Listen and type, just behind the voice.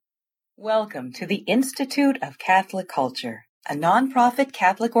Welcome to the Institute of Catholic Culture, a nonprofit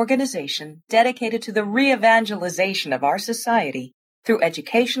Catholic organization dedicated to the re-evangelization of our society through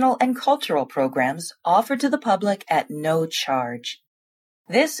educational and cultural programs offered to the public at no charge.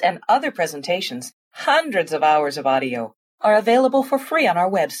 This and other presentations, hundreds of hours of audio, are available for free on our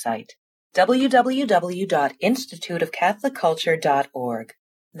website, www.instituteofcatholicculture.org.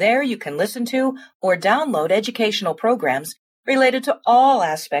 There you can listen to or download educational programs related to all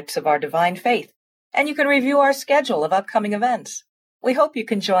aspects of our divine faith, and you can review our schedule of upcoming events. We hope you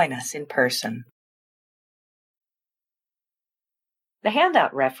can join us in person. The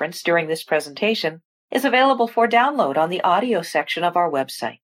handout reference during this presentation is available for download on the audio section of our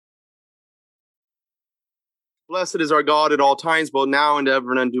website. Blessed is our God at all times, both now and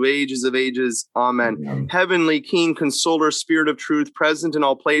ever, and unto ages of ages. Amen. Amen. Heavenly King, Consoler, Spirit of truth, present in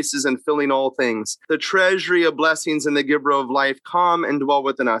all places and filling all things, the treasury of blessings and the giver of life, come and dwell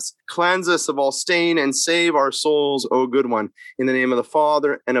within us. Cleanse us of all stain and save our souls, O good one. In the name of the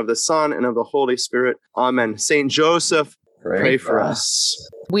Father, and of the Son, and of the Holy Spirit. Amen. Saint Joseph, pray for us.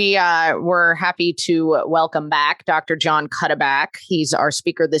 We were happy to welcome back Dr. John Cuddeback. He's our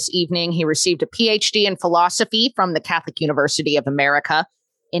speaker this evening. He received a PhD in philosophy from the Catholic University of America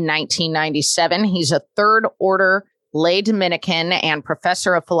in 1997. He's a third order lay Dominican and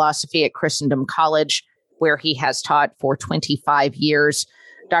professor of philosophy at Christendom College, where he has taught for 25 years.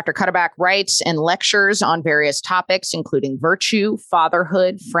 Dr. Cuddeback writes and lectures on various topics, including virtue,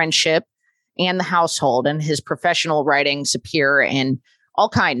 fatherhood, friendship, and the household. And his professional writings appear in all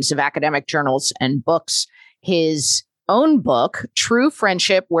kinds of academic journals and books. His own book, True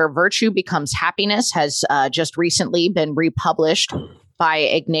Friendship, Where Virtue Becomes Happiness, has just recently been republished by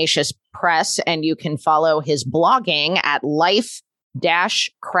Ignatius Press, and you can follow his blogging at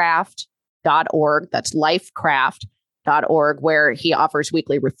life-craft.org. That's lifecraft.org, where he offers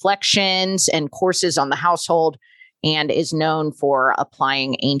weekly reflections and courses on the household and is known for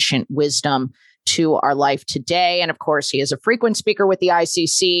applying ancient wisdom to our life today. And of course, he is a frequent speaker with the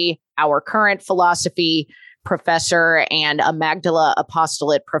ICC, our current philosophy professor, and a Magdala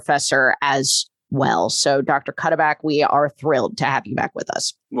Apostolate professor as well. So, Dr. Cuddeback, we are thrilled to have you back with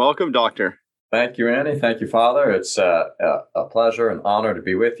us. Welcome, Doctor. Thank you, Annie. Thank you, Father. It's a pleasure and honor to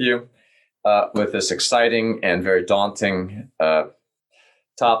be with you with this exciting and very daunting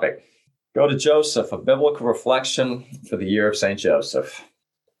topic. Go to Joseph, a biblical reflection for the year of St. Joseph.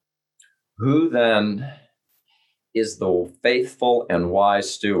 Who then is the faithful and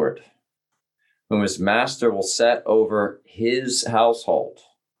wise steward, whom his master will set over his household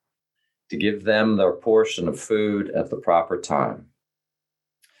to give them their portion of food at the proper time?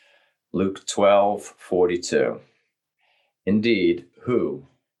 Luke 12:42. Indeed, who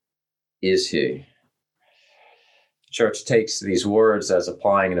is he? The Church takes these words as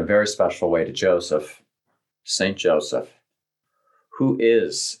applying in a very special way to Joseph, St. Joseph. Who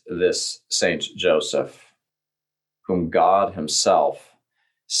is this Saint Joseph, whom God himself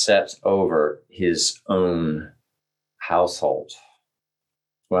set over his own household?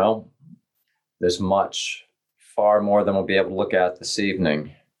 Well, there's much, far more than we'll be able to look at this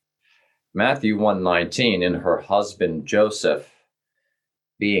evening. Matthew 1:19, in her husband Joseph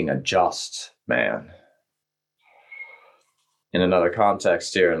being a just man. In another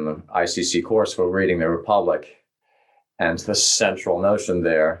context here in the ICC course, we're reading the Republic. And the central notion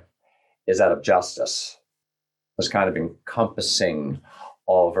there is that of justice, as kind of encompassing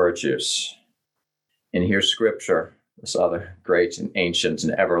all virtues. And here Scripture, this other great and ancient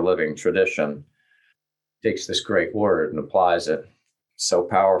and ever-living tradition, takes this great word and applies it so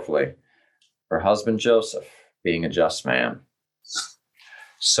powerfully. Her husband Joseph being a just man.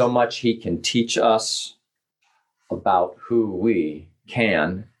 So much he can teach us about who we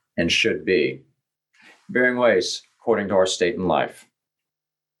can and should be. Varying ways, according to our state in life.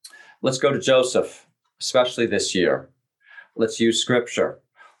 Let's go to Joseph, especially this year. Let's use Scripture.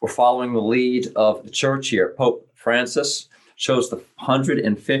 We're following the lead of the Church here. Pope Francis chose the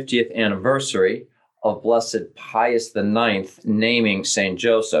 150th anniversary of Blessed Pius IX, naming St.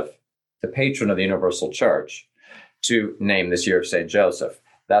 Joseph, the patron of the Universal Church, to name this year of St. Joseph.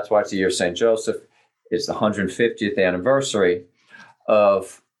 That's why it's the year of St. Joseph. It's the 150th anniversary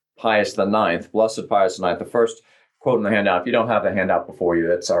of Pius IX, Blessed Pius IX, the first quote in the handout. If you don't have the handout before you,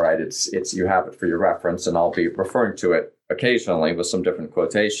 that's all right. It's you have it for your reference, and I'll be referring to it occasionally with some different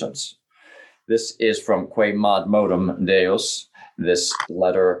quotations. This is from Que Mod Modum Deus, this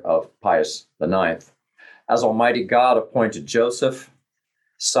letter of Pius IX. As Almighty God appointed Joseph,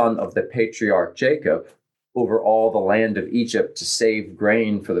 son of the patriarch Jacob, over all the land of Egypt to save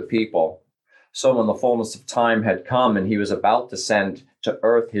grain for the people, so when the fullness of time had come and he was about to send to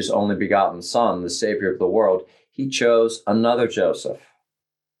earth his only begotten Son, the Savior of the world, he chose another Joseph,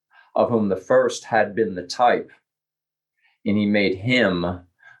 of whom the first had been the type, and he made him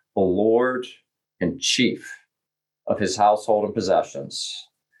the Lord and chief of his household and possessions,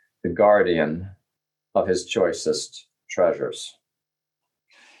 the guardian of his choicest treasures.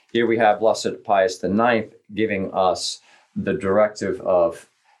 Here we have Blessed Pius IX giving us the directive of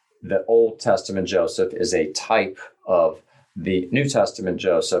the Old Testament Joseph is a type of the New Testament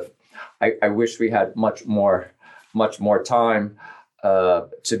Joseph. I wish we had much more time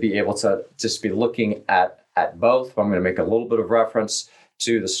to be able to just be looking at both. I'm going to make a little bit of reference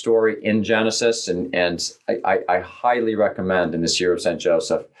to the story in Genesis, and I highly recommend in this year of St.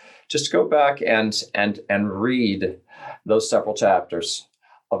 Joseph, just go back and read those several chapters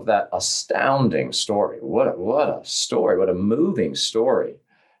of that astounding story. What a story, what a moving story.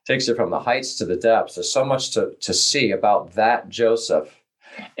 Takes it from the heights to the depths. There's so much to see about that Joseph.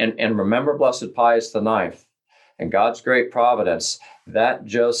 And remember Blessed Pius IX and God's great providence. That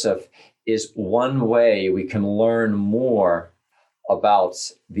Joseph is one way we can learn more about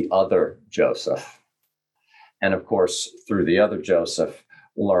the other Joseph. And of course, through the other Joseph,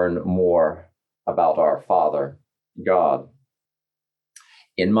 learn more about our Father, God.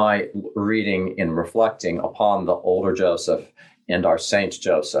 In my reading and reflecting upon the older Joseph and our Saint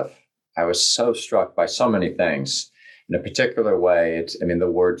Joseph, I was so struck by so many things. In a particular way,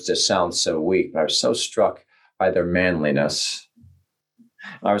 the words just sound so weak, but I was so struck by their manliness.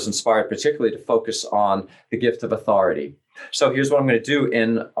 I was inspired particularly to focus on the gift of authority. So here's what I'm going to do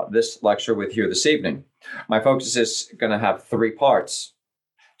in this lecture with you this evening. My focus is going to have three parts.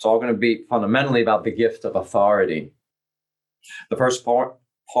 It's all going to be fundamentally about the gift of authority. The first part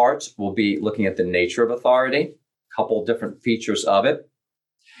will be looking at the nature of authority, a couple different features of it.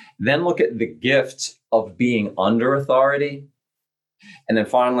 Then look at the gift of being under authority. And then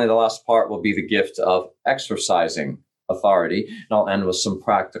finally, the last part will be the gift of exercising authority. And I'll end with some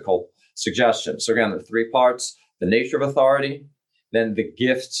practical suggestions. So again, the three parts: the nature of authority, then the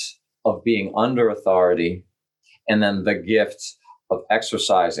gift of being under authority, and then the gift of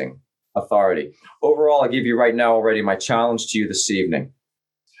exercising authority. Overall, I give you right now already my challenge to you this evening.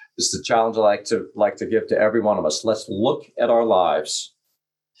 This is the challenge I like to give to every one of us. Let's look at our lives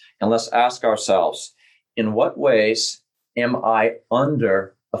and let's ask ourselves, in what ways am I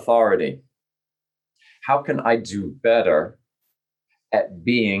under authority? How can I do better at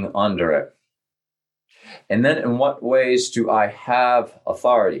being under it? And then in what ways do I have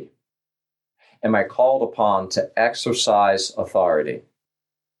authority? Am I called upon to exercise authority?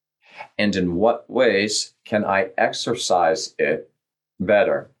 And in what ways can I exercise it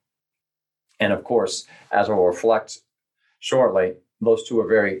better? And of course, as we'll reflect shortly, those two are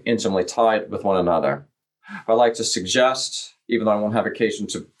very intimately tied with one another. I'd like to suggest, even though I won't have occasion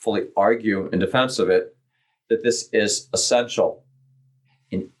to fully argue in defense of it, that this is essential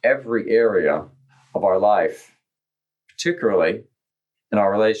in every area of our life, particularly in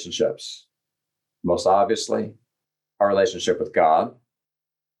our relationships. Most obviously, our relationship with God,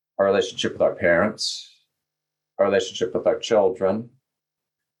 our relationship with our parents, our relationship with our children.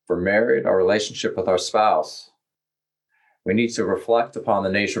 If we're married, our relationship with our spouse. We need to reflect upon the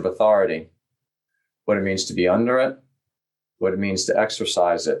nature of authority, what it means to be under it, what it means to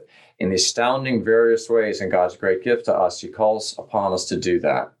exercise it. In the astounding various ways in God's great gift to us, he calls upon us to do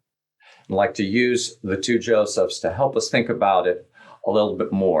that. I'd like to use the two Josephs to help us think about it a little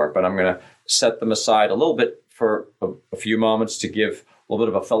bit more, but I'm going to set them aside a little bit for a few moments to give a little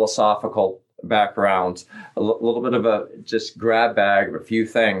bit of a philosophical background, a little bit of a just grab bag of a few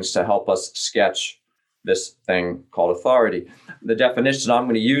things to help us sketch this thing called authority. The definition I'm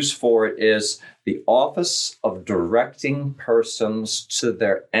going to use for it is the office of directing persons to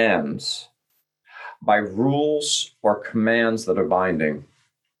their ends by rules or commands that are binding.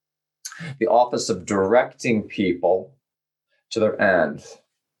 The office of directing people to their end,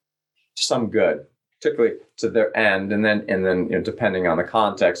 to some good, particularly to their end, and then depending on the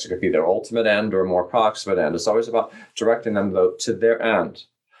context, it could be their ultimate end or a more proximate end. It's always about directing them, though, to their end,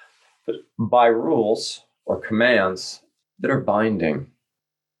 but by rules or commands that are binding.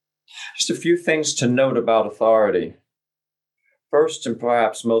 Just a few things to note about authority. First, and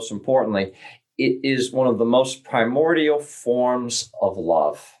perhaps most importantly, it is one of the most primordial forms of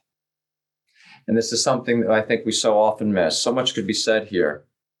love. And this is something that I think we so often miss. So much could be said here.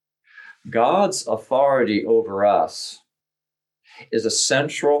 God's authority over us is a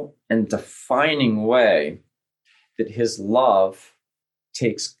central and defining way that his love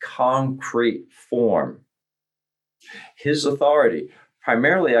takes concrete form. His authority,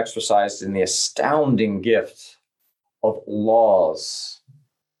 primarily exercised in the astounding gift of laws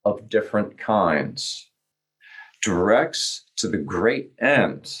of different kinds, directs to the great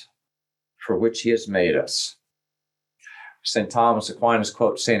end for which he has made us. St. Thomas Aquinas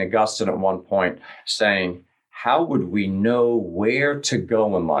quotes St. Augustine at one point saying, "How would we know where to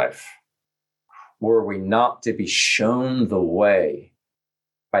go in life were we not to be shown the way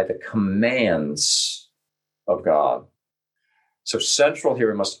by the commands of God?" So central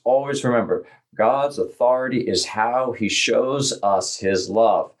here, we must always remember, God's authority is how he shows us his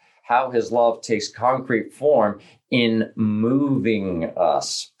love, how his love takes concrete form in moving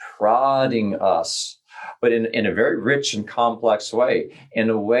us, prodding us, but in a very rich and complex way, in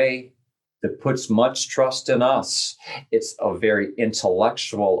a way that puts much trust in us. It's a very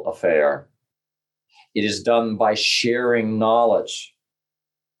intellectual affair. It is done by sharing knowledge.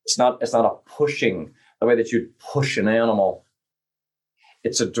 It's not a pushing, the way that you'd push an animal.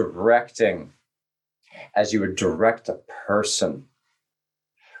 It's a directing, as you would direct a person,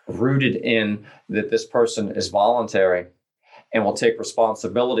 rooted in that this person is voluntary and will take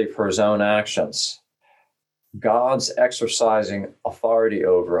responsibility for his own actions. God's exercising authority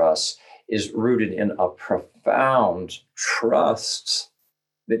over us is rooted in a profound trust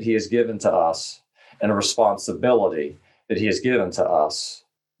that he has given to us and a responsibility that he has given to us,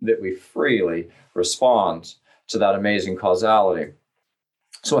 that we freely respond to that amazing causality.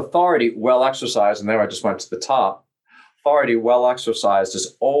 So authority well exercised, and there I just went to the top, authority well exercised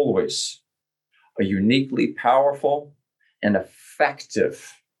is always a uniquely powerful and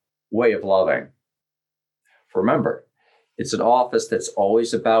effective way of loving. Remember, it's an office that's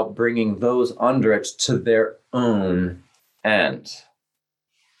always about bringing those under it to their own end.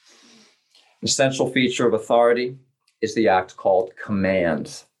 An essential feature of authority is the act called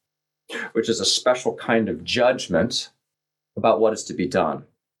command, which is a special kind of judgment about what is to be done.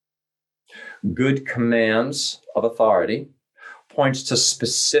 Good commands of authority points to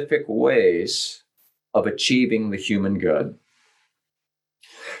specific ways of achieving the human good.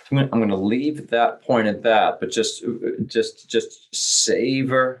 I'm going to leave that point at that, but just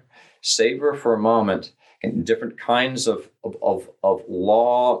savor for a moment in different kinds of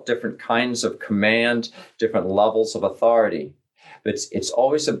law, different kinds of command, different levels of authority. But it's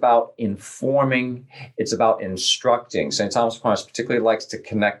always about informing. It's about instructing. St. Thomas Aquinas particularly likes to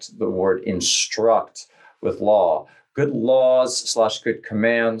connect the word instruct with law. Good laws / good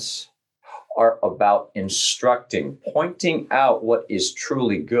commands are about instructing, pointing out what is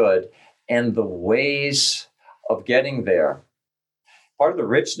truly good and the ways of getting there. Part of the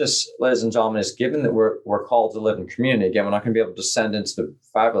richness, ladies and gentlemen, is given that we're called to live in community. Again, we're not going to be able to descend into the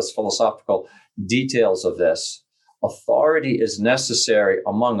fabulous philosophical details of this. Authority is necessary,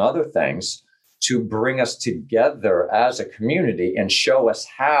 among other things, to bring us together as a community and show us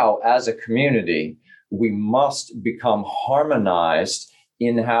how, as a community, we must become harmonized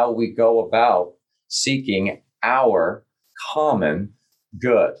in how we go about seeking our common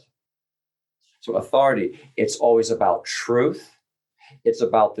good. So authority, it's always about truth. It's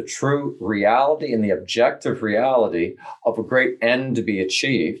about the true reality and the objective reality of a great end to be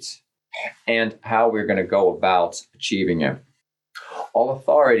achieved and how we're going to go about achieving it. All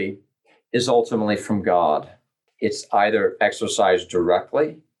authority is ultimately from God. It's either exercised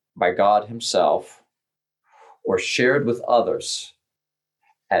directly by God himself or shared with others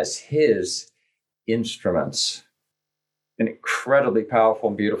as his instruments. An incredibly powerful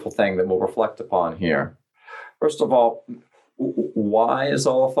and beautiful thing that we'll reflect upon here. First of all, why is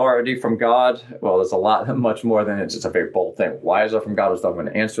all authority from God? Well, there's a lot, much more than it's a very bold thing. Why is it from God? I'm going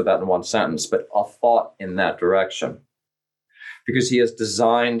to answer that in one sentence, but a thought in that direction. Because he has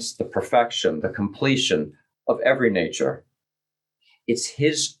designed the perfection, the completion of every nature. It's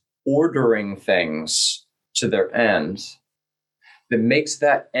his ordering things to their end that makes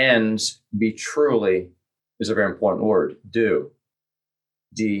that end be truly, is a very important word, due.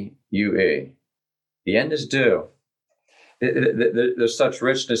 D-U-E. The end is due. There's such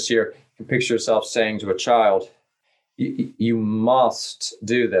richness here. You can picture yourself saying to a child, you must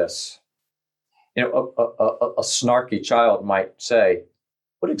do this. You know, a snarky child might say,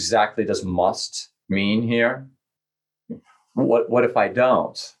 what exactly does must mean here? What if I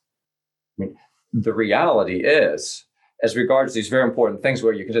don't? I mean, the reality is, as regards these very important things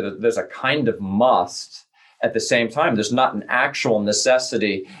where you consider there's a kind of must, at the same time, there's not an actual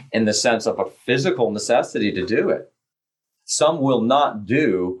necessity in the sense of a physical necessity to do it. Some will not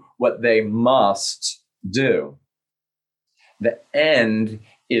do what they must do. The end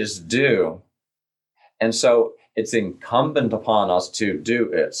is due. And so it's incumbent upon us to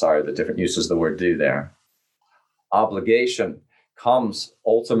do it. Sorry, the different uses of the word do there. Obligation comes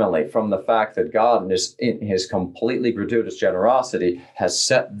ultimately from the fact that God, in his completely gratuitous generosity, has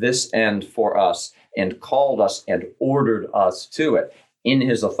set this end for us and called us and ordered us to it in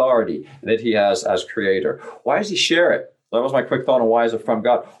his authority that he has as creator. Why does he share it? That was my quick thought on why is it from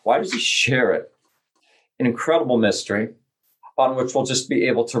God. Why does he share it? An incredible mystery on which we'll just be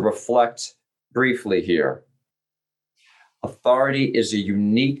able to reflect briefly here. Authority is a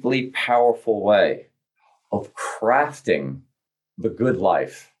uniquely powerful way of crafting the good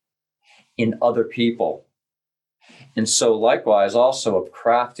life in other people. And so likewise also of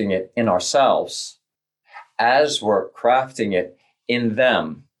crafting it in ourselves as we're crafting it in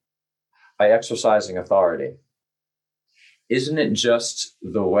them by exercising authority. Isn't it just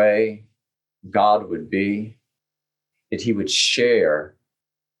the way God would be, that he would share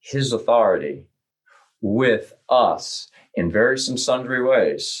his authority with us in various and sundry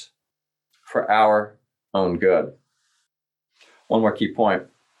ways for our own good? One more key point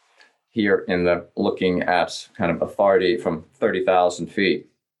here in the looking at kind of authority from 30,000 feet.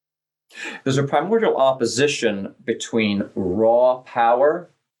 There's a primordial opposition between raw power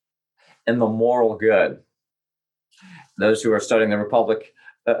and the moral good. Those who are studying the Republic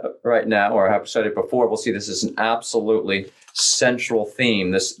right now, or have studied before, will see this as an absolutely central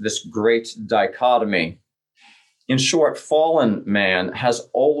theme, this great dichotomy. In short, fallen man has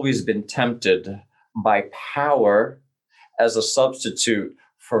always been tempted by power as a substitute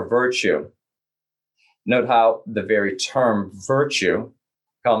for virtue. Note how the very term virtue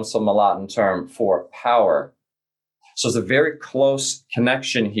comes from the Latin term for power. So there's a very close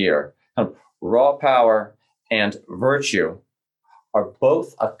connection here. Raw power and virtue are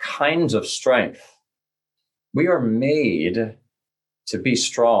both a kind of strength. We are made to be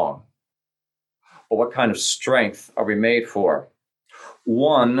strong. But what kind of strength are we made for?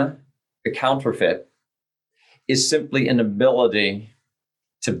 One, the counterfeit, is simply an ability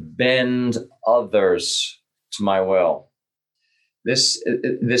to bend others to my will. This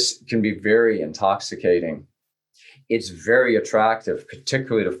can be very intoxicating. It's very attractive,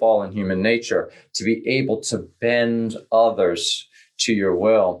 particularly to fallen human nature, to be able to bend others to your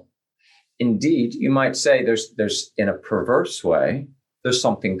will. Indeed, you might say there's in a perverse way, there's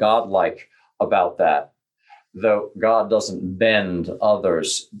something godlike about that, though God doesn't bend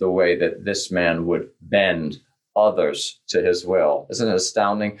others the way that this man would bend others to his will. Isn't it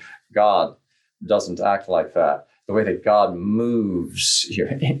astounding? God doesn't act like that. The way that God moves here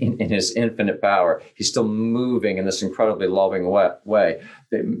in his infinite power, he's still moving in this incredibly loving way.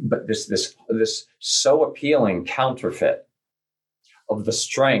 But this so appealing counterfeit of the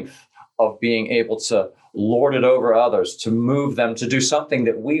strength of being able to lord it over others, to move them to do something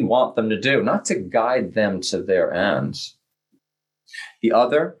that we want them to do, not to guide them to their ends. The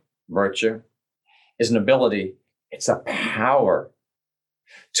other virtue is an ability, it's a power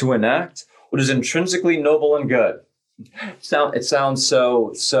to enact what is intrinsically noble and good. It sounds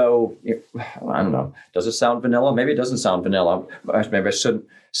so, I don't know. Does it sound vanilla? Maybe it doesn't sound vanilla. Maybe I shouldn't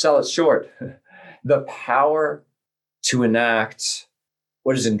sell it short. The power to enact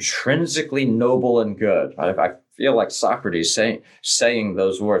what is intrinsically noble and good. I feel like Socrates saying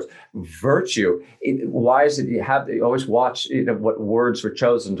those words. Virtue, why is it you always watch what words were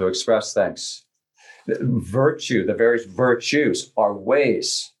chosen to express things? Virtue, the various virtues are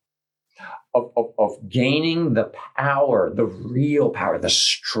ways of gaining the power, the real power, the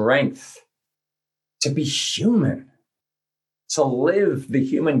strength to be human, to live the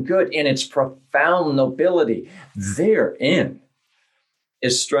human good in its profound nobility. Therein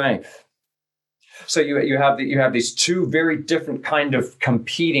is strength. So you have these two very different kind of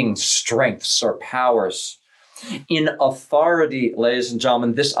competing strengths or powers. In authority, ladies and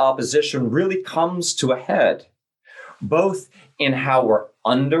gentlemen, this opposition really comes to a head, both in how we're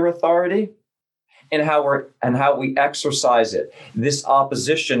under authority and how we exercise it. This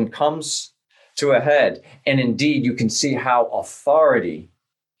opposition comes to a head, and indeed you can see how authority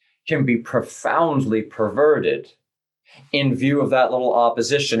can be profoundly perverted in view of that little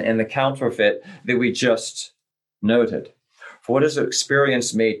opposition and the counterfeit that we just noted. For what is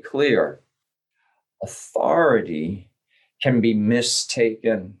experience made clear? Authority can be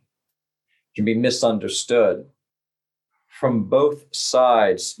mistaken, can be misunderstood from both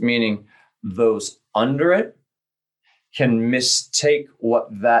sides, meaning those under it can mistake what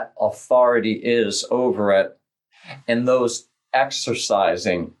that authority is over it, and those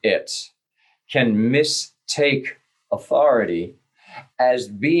exercising it can mistake authority as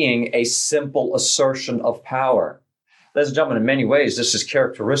being a simple assertion of power. Ladies and gentlemen, in many ways, this is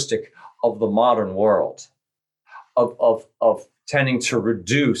characteristic of the modern world, of tending to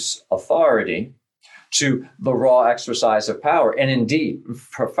reduce authority to the raw exercise of power. And indeed,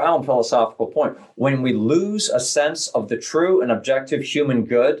 profound philosophical point, when we lose a sense of the true and objective human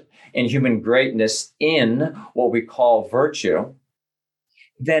good and human greatness in what we call virtue,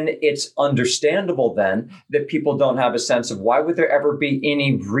 then it's understandable then that people don't have a sense of why would there ever be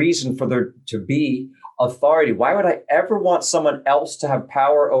any reason for there to be authority? Why would I ever want someone else to have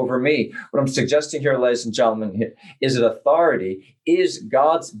power over me? What I'm suggesting here, ladies and gentlemen, is that authority is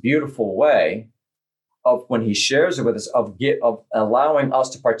God's beautiful way of, when he shares it with us, of allowing us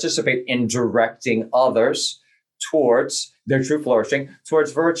to participate in directing others towards their true flourishing,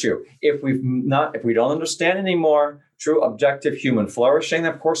 towards virtue. If we don't understand anymore true objective human flourishing,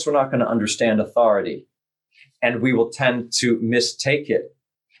 then of course we're not going to understand authority. And we will tend to mistake it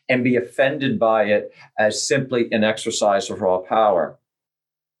and be offended by it as simply an exercise of raw power.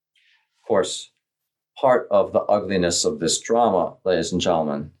 Of course, part of the ugliness of this drama, ladies and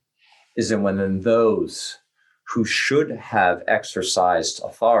gentlemen, is that when those who should have exercised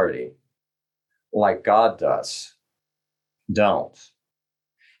authority, like God does, don't,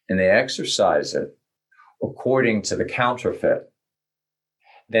 and they exercise it according to the counterfeit,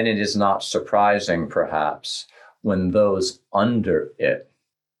 then it is not surprising, perhaps, when those under it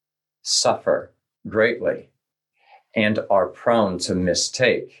suffer greatly and are prone to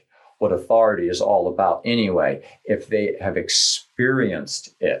mistake what authority is all about anyway, if they have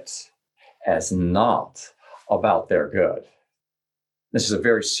experienced it as not about their good. This is a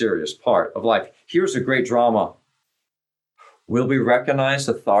very serious part of life. Here's a great drama. Will we recognize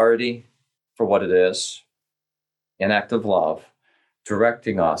authority for what it is? An act of love,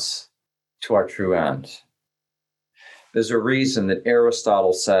 directing us to our true end. There's a reason that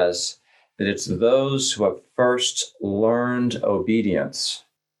Aristotle says that it's those who have first learned obedience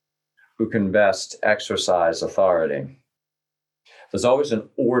who can best exercise authority. There's always an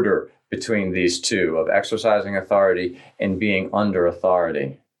order between these two, of exercising authority and being under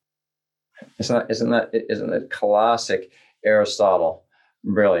authority. Isn't that classic Aristotle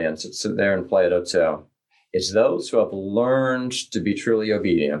brilliance? It's there in Plato too. It's those who have learned to be truly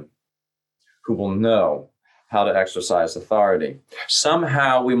obedient who will know how to exercise authority.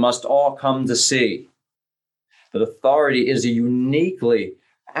 Somehow we must all come to see that authority is a uniquely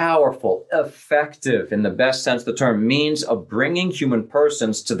powerful, effective, in the best sense of the term, means of bringing human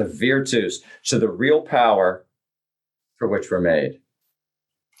persons to the virtues, to the real power for which we're made.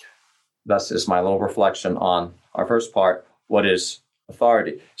 Thus is my little reflection on our first part. What is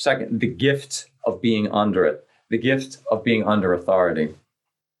authority? Second, the gift of being under it, the gift of being under authority.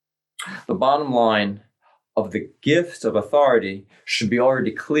 The bottom line of the gift of authority should be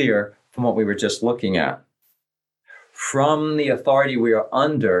already clear from what we were just looking at. From the authority we are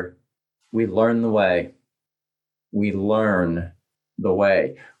under, we learn the way. We learn the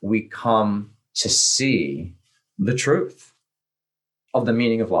way. We come to see the truth of the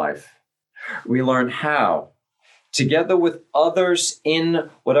meaning of life. We learn how, together with others in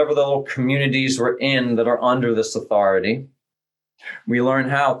whatever the little communities we're in that are under this authority, we learn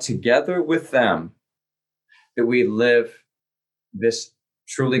how, together with them, that we live this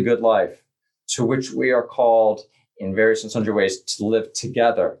truly good life to which we are called in various and sundry ways to live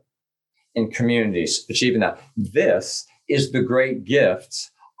together in communities, achieving that. This is the great gift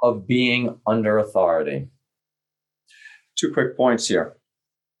of being under authority. 2 quick points here.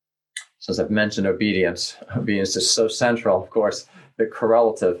 Since I've mentioned obedience is so central, of course, the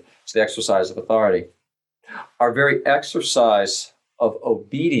correlative to the exercise of authority. Our very exercise of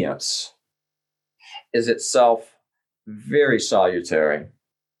obedience is itself very salutary.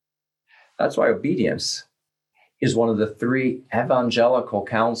 That's why obedience is one of the 3 evangelical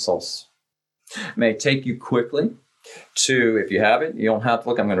counsels. May I take you quickly to, if you have it, you don't have to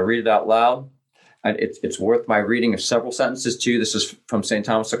look, I'm going to read it out loud. And it's worth my reading of several sentences to you. This is from St.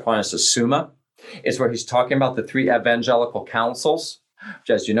 Thomas Aquinas' Summa. It's where he's talking about the 3 evangelical counsels,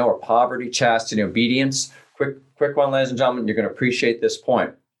 which, as you know, are poverty, chastity, and obedience. Quick one, ladies and gentlemen, you're going to appreciate this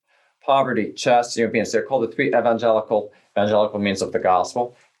point. Poverty, chastity, and obedience. They're called the 3 evangelical means of the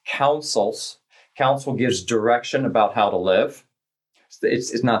gospel. Counsels. Counsel gives direction about how to live.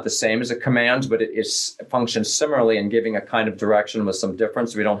 It's not the same as a command, but it functions similarly in giving a kind of direction with some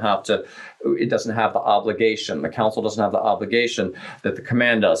difference. It doesn't have the obligation. The counsel doesn't have the obligation that the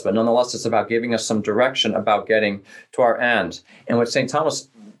command does, but nonetheless, it's about giving us some direction about getting to our end. And what St. Thomas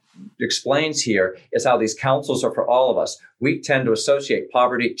explains here is how these counsels are for all of us. We tend to associate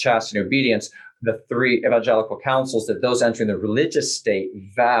poverty, chastity, and obedience, the 3 evangelical counsels that those entering the religious state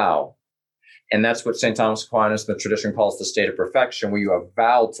vow. And that's what St. Thomas Aquinas, the tradition, calls the state of perfection, where you have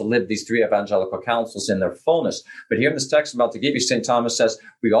vowed to live these three evangelical counsels in their fullness. But here in this text I'm about to give you, St. Thomas says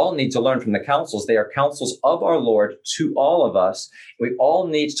we all need to learn from the counsels. They are counsels of our Lord to all of us. We all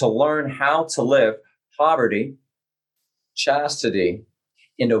need to learn how to live poverty, chastity,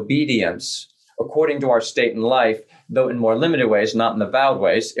 and obedience according to our state in life, though in more limited ways, not in the vowed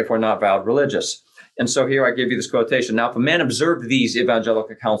ways, if we're not vowed religious. And so here I give you this quotation. Now, if a man observe these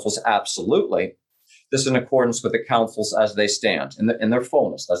evangelical counsels absolutely, this is in accordance with the counsels as they stand in their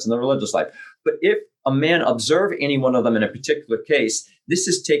fullness. That's in the religious life. But if a man observe any one of them in a particular case, this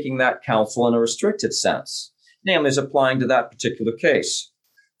is taking that counsel in a restricted sense, namely is applying to that particular case.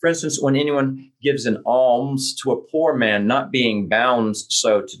 For instance, when anyone gives an alms to a poor man, not being bound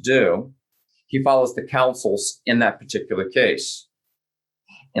so to do, he follows the counsels in that particular case.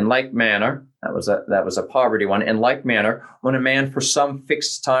 In like manner, that was a poverty one. In like manner, when a man for some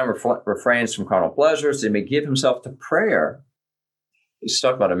fixed time refrains from carnal pleasures, he may give himself to prayer. He's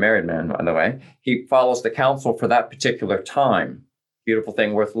talking about a married man, by the way. He follows the counsel for that particular time. Beautiful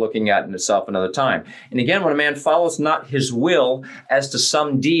thing worth looking at in itself another time. And again, when a man follows not his will as to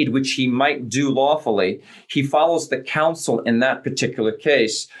some deed which he might do lawfully, he follows the counsel in that particular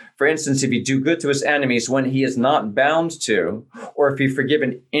case. For instance, if he do good to his enemies when he is not bound to, or if he forgive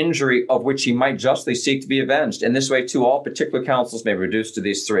an injury of which he might justly seek to be avenged. In this way, too, all particular counsels may be reduced to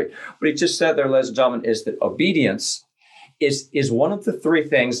these three. What he just said there, ladies and gentlemen, is that obedience is one of the three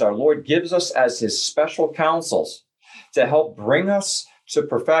things our Lord gives us as his special counsels to help bring us to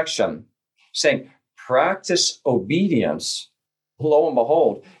perfection, saying, practice obedience. Lo and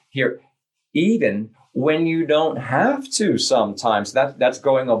behold, here, even when you don't have to sometimes, that's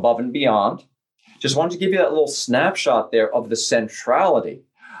going above and beyond. Just wanted to give you that little snapshot there of the centrality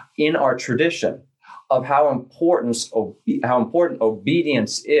in our tradition of how important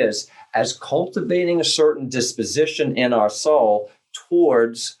obedience is as cultivating a certain disposition in our soul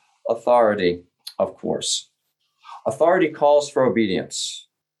towards authority, of course. Authority calls for obedience.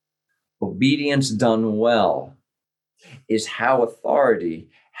 Obedience done well is how authority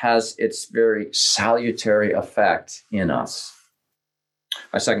has its very salutary effect in us.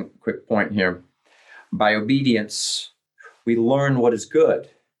 My second quick point here. By obedience, we learn what is good,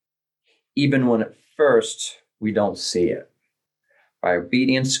 even when at first we don't see it. By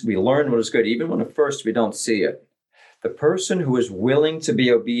obedience, we learn what is good, even when at first we don't see it. The person who is willing to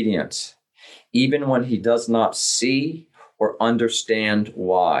be obedient, even when he does not see or understand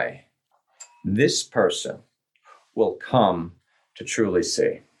why, this person will come to truly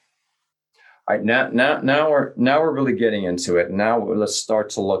see. All right, now we're really getting into it. Now let's start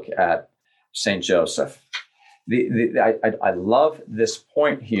to look at Saint Joseph. I love this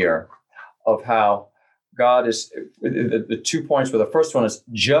point here of how God is, the 2 points where the first one is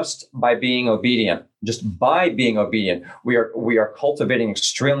just by being obedient, we are cultivating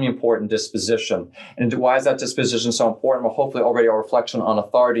extremely important disposition. And why is that disposition so important? Well, hopefully already our reflection on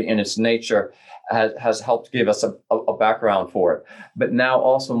authority in its nature has helped give us a background for it. But now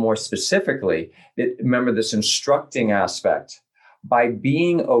also more specifically, remember this instructing aspect. By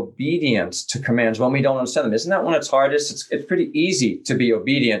being obedient to commands when we don't understand them. Isn't that when it's hardest? It's pretty easy to be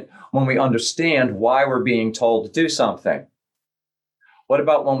obedient when we understand why we're being told to do something. What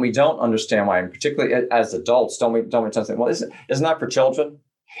about when we don't understand why? And particularly as adults, don't we tend to think, well, isn't that for children?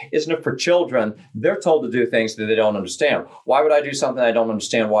 Isn't it for children? They're told to do things that they don't understand. Why would I do something I don't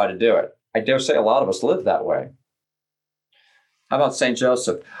understand why to do it? I dare say a lot of us live that way. How about St.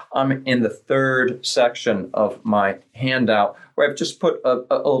 Joseph? I'm in the third section of my handout where I've just put a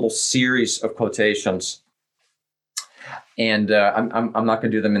little series of quotations. And I'm not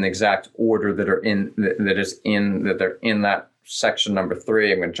going to do them in the exact order that they're in that section number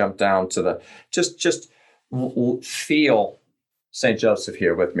 3. I'm going to jump down to the just feel St. Joseph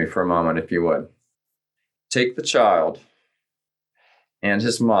here with me for a moment, if you would. Take the child and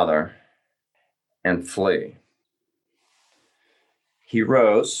his mother and flee. He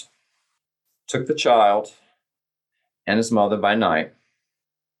rose, took the child and his mother by night,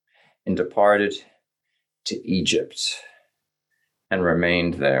 and departed to Egypt and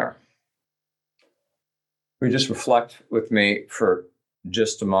remained there. We just reflect with me for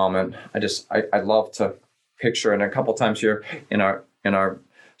just a moment. I love to picture, and a couple times here in our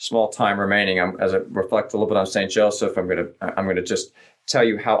small time remaining, as I reflect a little bit on St. Joseph, I'm gonna just tell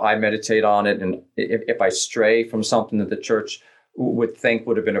you how I meditate on it, and if I stray from something that the church would think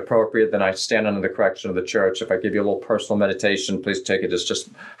would have been appropriate, then I stand under the correction of the church. If I give you a little personal meditation, please take it as just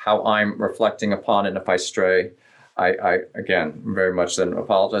how I'm reflecting upon it. And if I stray, I again, very much then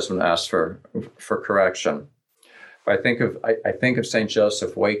apologize when asked for correction. I think of Saint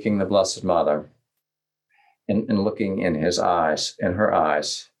Joseph waking the Blessed Mother and looking in her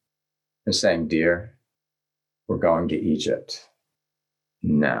eyes, and saying, "Dear, we're going to Egypt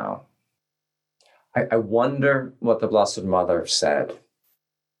now." I wonder what the Blessed Mother said.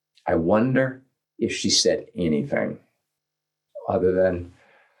 I wonder if she said anything other than,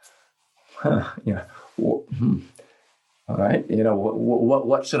 all right,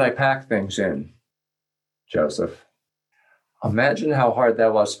 what should I pack things in, Joseph? Imagine how hard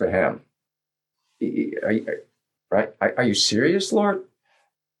that was for him. Are you serious, Lord?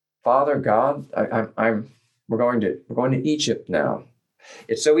 Father God, we're going to Egypt now.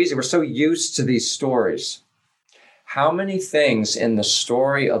 It's so easy. We're so used to these stories. How many things in the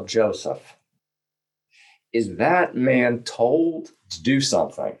story of Joseph is that man told to do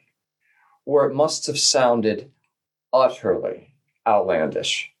something where it must have sounded utterly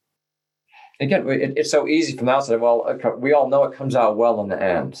outlandish? Again, it's so easy from the outside. Well, we all know it comes out well in the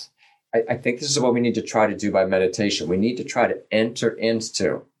end. I think this is what we need to try to do by meditation. We need to try to enter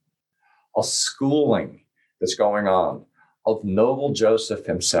into a schooling that's going on of noble Joseph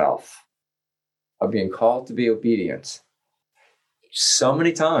himself, of being called to be obedient so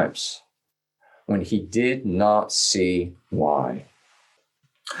many times when he did not see why.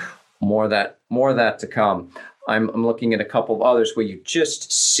 More of that to come. I'm looking at a couple of others where you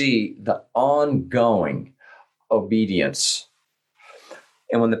just see the ongoing obedience.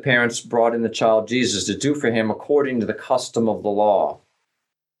 And when the parents brought in the child Jesus to do for him according to the custom of the law,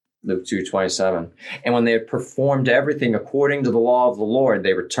 Luke 2:27. And when they had performed everything according to the law of the Lord,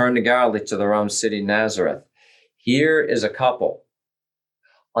 they returned to Galilee to their own city, Nazareth. Here is a couple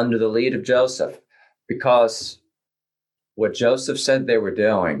under the lead of Joseph, because what Joseph said they were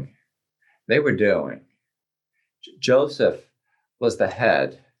doing. Joseph was the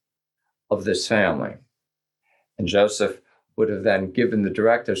head of this family. And Joseph would have then given the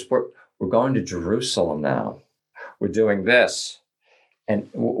directives. We're going to Jerusalem now. We're doing this. And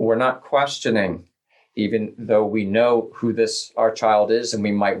we're not questioning, even though we know who our child is, and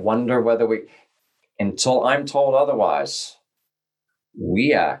we might wonder whether until I'm told otherwise,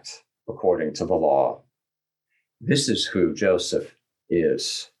 we act according to the law. This is who Joseph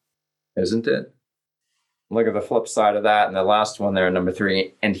is, isn't it? Look at the flip side of that. And the last one there, number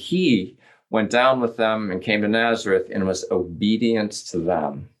 3. And he went down with them and came to Nazareth and was obedient to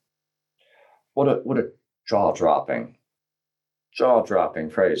them. What a jaw-dropping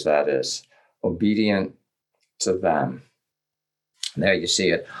phrase that is. Obedient to them. There you see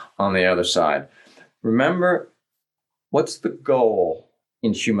it on the other side. Remember, what's the goal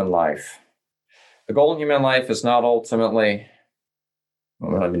in human life? The goal in human life is not ultimately, we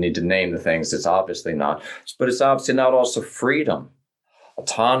don't even need to name the things, it's obviously not, but it's obviously not also freedom,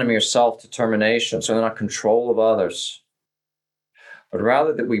 autonomy, or self-determination, so they're not control of others, but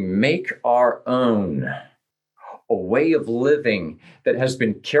rather that we make our own a way of living that has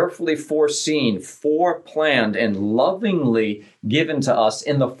been carefully foreseen, foreplanned, and lovingly given to us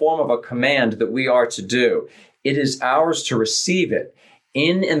in the form of a command that we are to do. It is ours to receive it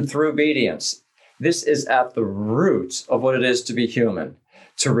in and through obedience. This is at the root of what it is to be human,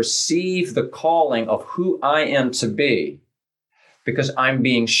 to receive the calling of who I am to be, because I'm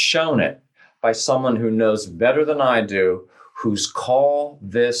being shown it by someone who knows better than I do, whose call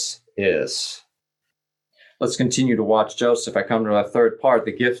this is. Let's continue to watch Joseph. I come to our third part,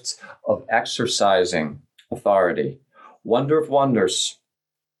 the gift of exercising authority. Wonder of wonders.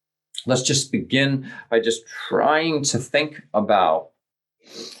 Let's just begin by just trying to think about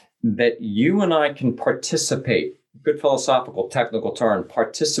that you and I can participate. Good philosophical, technical term.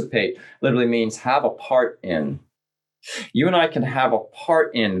 Participate literally means have a part in. You and I can have a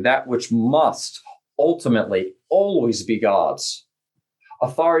part in that which must ultimately always be God's.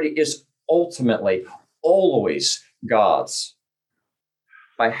 Authority is ultimately always God's.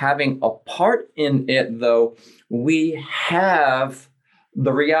 By having a part in it, though, we have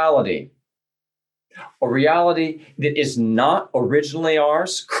the reality. A reality that is not originally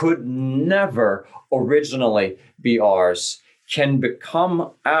ours, could never originally be ours, can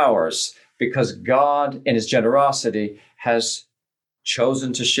become ours because God, in his generosity, has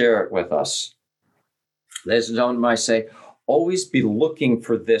chosen to share it with us. Ladies and gentlemen, I say, always be looking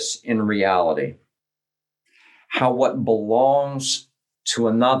for this in reality. How what belongs to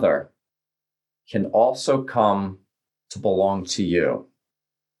another can also come to belong to you.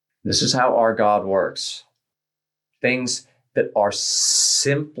 This is how our God works. Things that are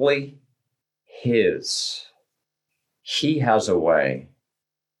simply his, he has a way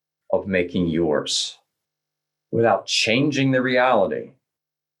of making yours without changing the reality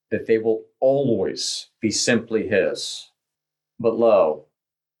that they will always be simply his. But lo,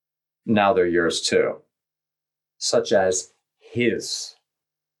 now they're yours too, such as his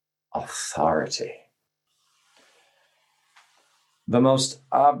authority. The most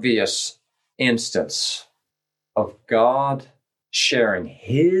obvious instance of God sharing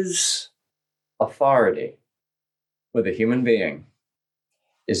his authority with a human being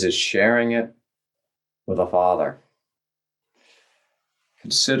is his sharing it with a father.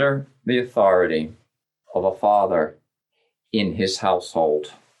 Consider the authority of a father in his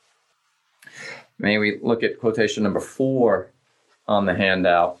household. May we look at quotation number 4 on the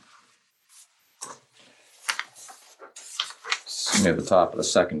handout. It's near the top of the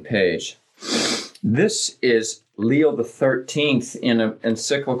second page. This is Leo the 13th in an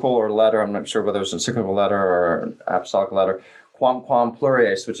encyclical or letter. I'm not sure whether it was an encyclical letter or an apostolic letter. Quam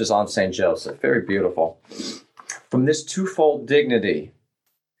Plures, which is on St. Joseph. Very beautiful. From this twofold dignity,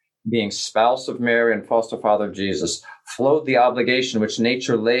 being spouse of Mary and foster father of Jesus, flowed the obligation which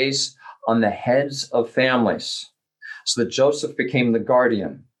nature lays on the heads of families, so that Joseph became the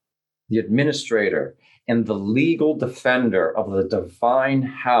guardian, the administrator, and the legal defender of the divine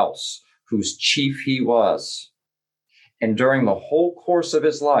house whose chief he was. And during the whole course of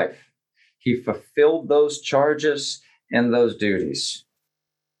his life, he fulfilled those charges and those duties.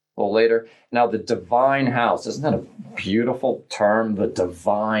 A little later, now the divine house, isn't that a beautiful term? The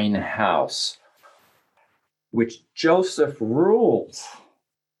divine house, which Joseph ruled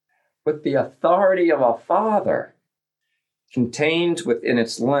with the authority of a father, contained within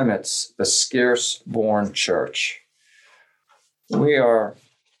its limits the scarce-born church. We are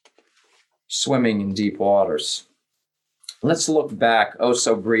swimming in deep waters. Let's look back, oh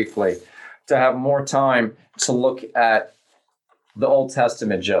so briefly, to have more time to look at the Old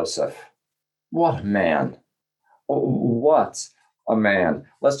Testament Joseph. What a man. What a man.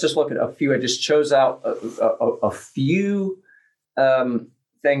 Let's just look at a few. I just chose out a few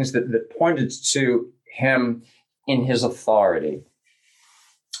things that pointed to him in his authority.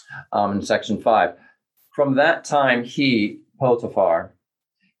 In section 5, from that time he, Potiphar,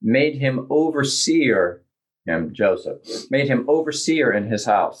 made him overseer, Joseph, made him overseer in his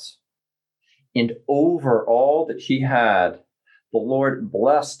house. And over all that he had, the Lord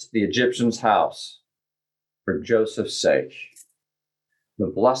blessed the Egyptian's house for Joseph's sake. The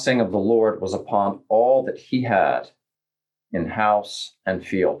blessing of the Lord was upon all that he had in house and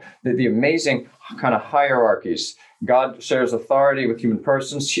field. The amazing kind of hierarchies. God shares authority with human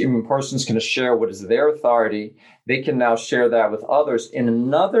persons. Human persons can share what is their authority. They can now share that with others in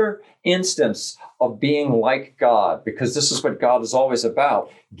another instance of being like God, because this is what God is always about,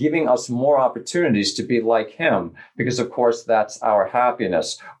 giving us more opportunities to be like him, because of course that's our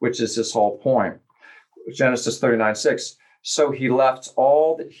happiness, which is his whole point. Genesis 39:6. So he left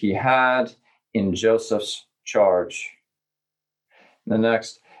all that he had in Joseph's charge. The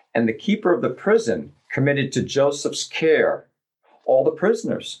next, and the keeper of the prison committed to Joseph's care all the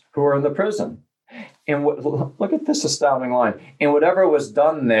prisoners who were in the prison. And look at this astounding line. And whatever was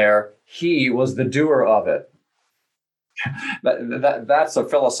done there, he was the doer of it. That's a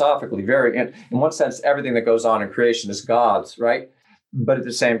philosophically very, in one sense, everything that goes on in creation is God's, right? But at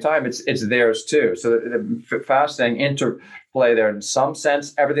the same time, it's theirs too. So the fascinating interplay there. In some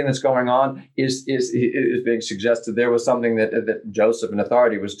sense, everything that's going on is being suggested there was something that Joseph in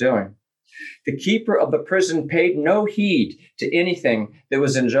authority was doing. The keeper of the prison paid no heed to anything that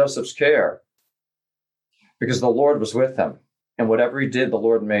was in Joseph's care, because the Lord was with him, and whatever he did, the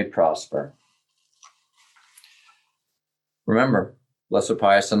Lord made prosper. Remember, Blessed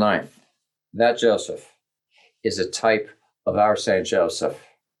Pius IX, that Joseph is a type of our Saint Joseph.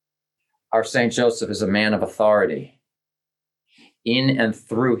 Our Saint Joseph is a man of authority. In and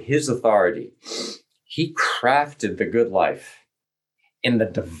through his authority, he crafted the good life in the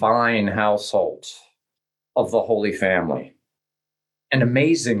divine household of the Holy Family. And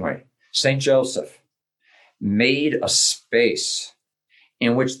amazingly, Saint Joseph made a space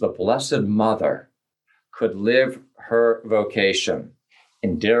in which the Blessed Mother could live her vocation.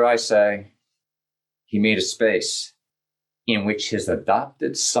 And dare I say, he made a space in which his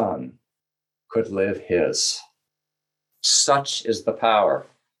adopted son could live his. Such is the power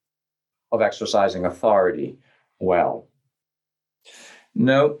of exercising authority well.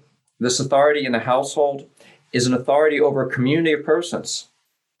 Note, this authority in the household is an authority over a community of persons,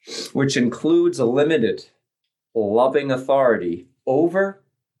 which includes a limited, loving authority over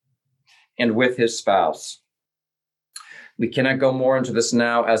and with his spouse. We cannot go more into this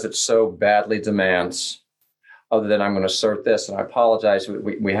now as it so badly demands, other than I'm going to assert this, and I apologize,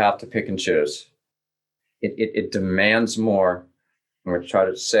 we have to pick and choose. It demands more I'm going to try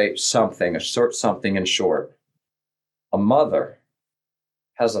to say something, assert something in short. A mother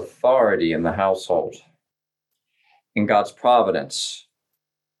has authority in the household. In God's providence,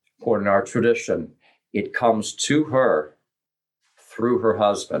 according to our tradition, it comes to her through her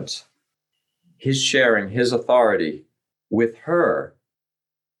husband. His sharing his authority with her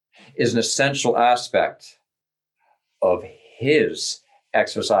is an essential aspect of his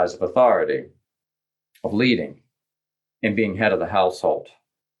exercise of authority, of leading and being head of the household.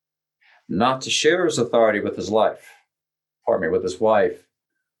 Not to share his authority with his with his wife,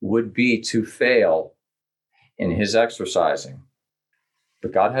 would be to fail in his exercising.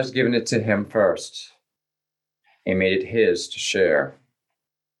 But God has given it to him first and made it his to share.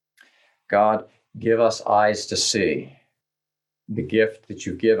 God, give us eyes to see the gift that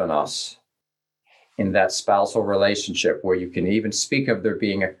you've given us in that spousal relationship, where you can even speak of there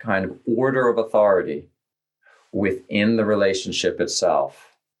being a kind of order of authority within the relationship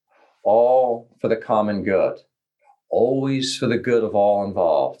itself, all for the common good, always for the good of all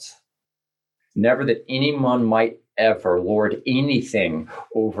involved. Never that anyone might ever lord anything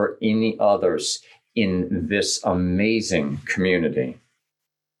over any others in this amazing community.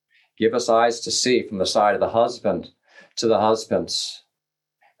 Give us eyes to see from the side of the husband to the husbands,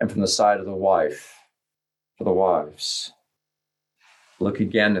 and from the side of the wife for the wives. Look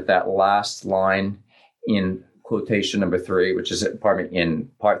again at that last line in quotation number 3, which is, in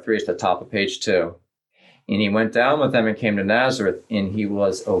part 3, it's the top of page 2. And he went down with them and came to Nazareth, and he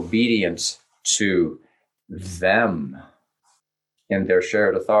was obedient to them in their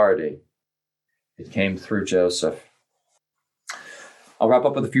shared authority. It came through Joseph. I'll wrap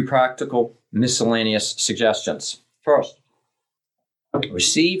up with a few practical miscellaneous suggestions. First,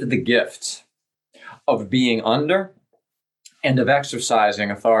 receive the gift of being under and of exercising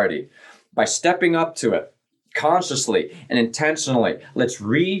authority by stepping up to it consciously and intentionally. Let's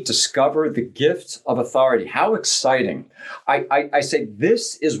rediscover the gift of authority. How exciting. I say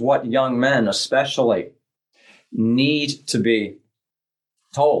this is what young men especially need to be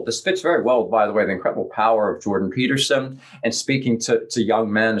told. This fits very well, by the way, the incredible power of Jordan Peterson and speaking to young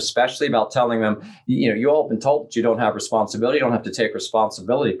men, especially about telling them, you all have been told that you don't have responsibility. You don't have to take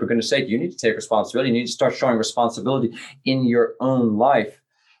responsibility. For goodness sake, you need to take responsibility. You need to start showing responsibility in your own life.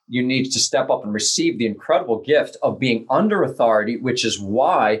 You need to step up and receive the incredible gift of being under authority, which is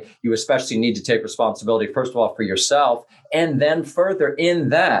why you especially need to take responsibility, first of all, for yourself, and then further in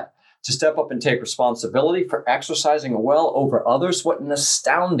that, to step up and take responsibility for exercising well over others. What an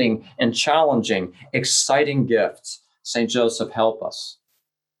astounding and challenging, exciting gift. St. Joseph, help us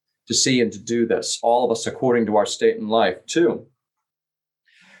to see and to do this, all of us according to our state in life. 2,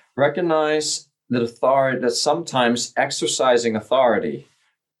 recognize that sometimes exercising authority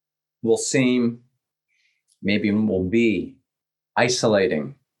will seem, maybe will be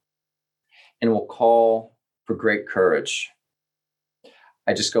isolating, and will call for great courage.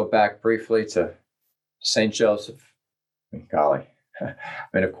 I just go back briefly to St. Joseph. Golly.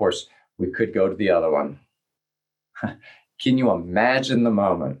 Of course, we could go to the other one. Can you imagine the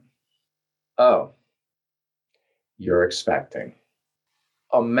moment? Oh, you're expecting.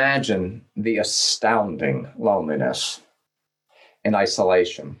 Imagine the astounding loneliness and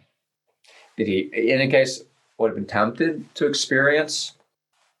isolation that he, in a case, would have been tempted to experience.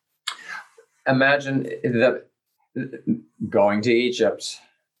 Imagine that going to Egypt,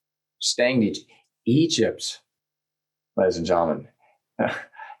 staying in Egypt, ladies and gentlemen.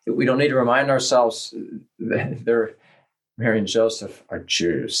 We don't need to remind ourselves that Mary and Joseph are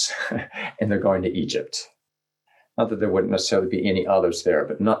Jews, and they're going to Egypt. Not that there wouldn't necessarily be any others there,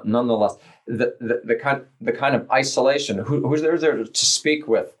 but nonetheless, the kind of isolation. Who's there to speak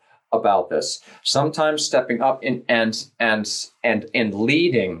with about this? Sometimes stepping up and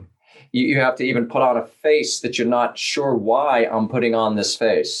leading. You have to even put on a face that you're not sure why I'm putting on this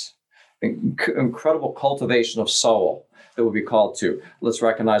face. Incredible cultivation of soul that we'll be called to. Let's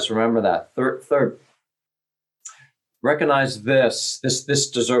remember that. Third, recognize this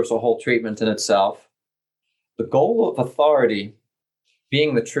deserves a whole treatment in itself. The goal of authority,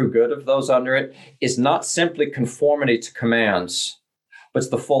 being the true good of those under it, is not simply conformity to commands, but it's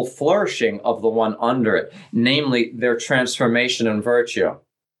the full flourishing of the one under it, namely their transformation and virtue.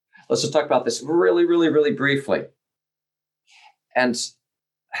 Let's just talk about this really, really, really briefly. And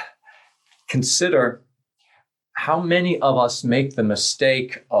consider how many of us make the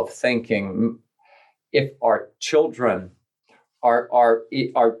mistake of thinking if our children are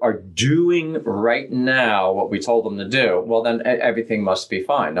doing right now what we told them to do, well, then everything must be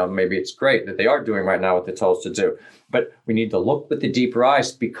fine. Now, maybe it's great that they are doing right now what they're told to do, but we need to look with the deeper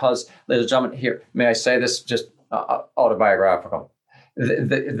eyes because, ladies and gentlemen, here, may I say this just autobiographical.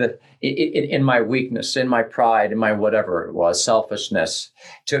 in my weakness, in my pride, in my whatever it was, selfishness,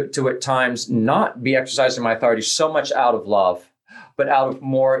 to at times not be exercising my authority so much out of love, but out of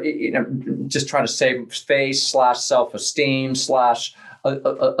more, just trying to save face / self-esteem /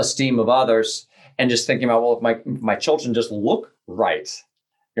 esteem of others, and just thinking about, well, if my children just look right,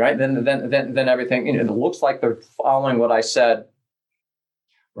 then everything, it looks like they're following what I said,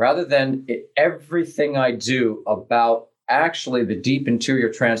 rather than everything I do about actually the deep interior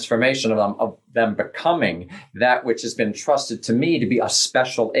transformation of them becoming that which has been trusted to me to be a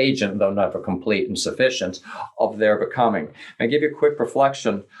special agent, though never complete and sufficient, of their becoming. I give you a quick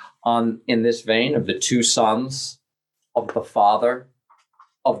reflection on, in this vein, of the two sons of the father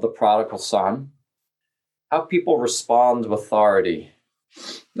of the prodigal son. How people respond to authority,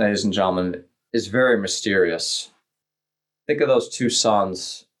 ladies and gentlemen, is very mysterious. Think of those two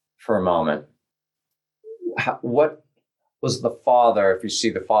sons for a moment. What was the father, if you see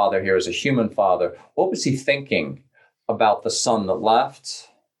the father here as a human father, what was he thinking about the son that left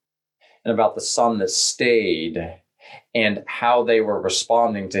and about the son that stayed, and how they were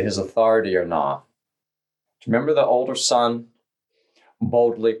responding to his authority or not? Do you remember the older son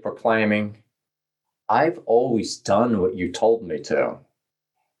boldly proclaiming, "I've always done what you told me to"?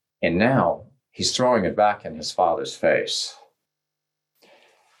 And now he's throwing it back in his father's face.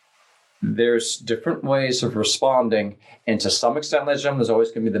 There's different ways of responding, and to some extent, ladies and gentlemen, there's always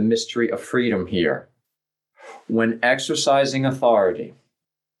going to be the mystery of freedom here. When exercising authority,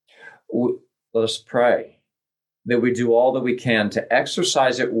 let us pray that we do all that we can to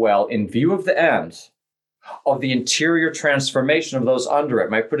exercise it well in view of the end of the interior transformation of those under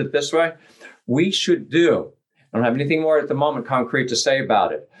it. May I put it this way? We should do, I don't have anything more at the moment concrete to say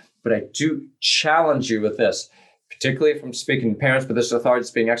about it, but I do challenge you with this, particularly if I'm speaking to parents, but this authority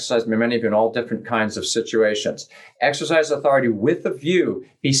is being exercised by many of you in all different kinds of situations. Exercise authority with a view,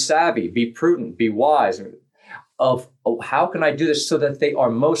 be savvy, be prudent, be wise, of how can I do this so that they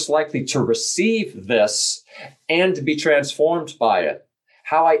are most likely to receive this and to be transformed by it.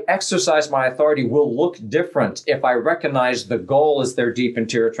 How I exercise my authority will look different if I recognize the goal is their deep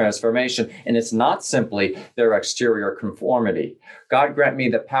interior transformation, and it's not simply their exterior conformity. God grant me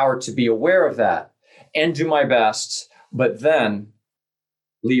the power to be aware of that and do my best, but then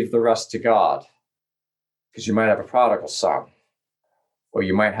leave the rest to God. Because you might have a prodigal son, or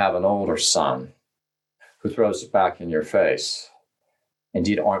you might have an older son who throws it back in your face.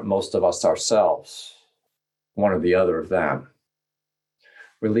 Indeed, aren't most of us ourselves one or the other of them?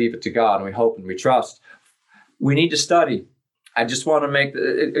 We leave it to God, and we hope and we trust. We need to study. I just want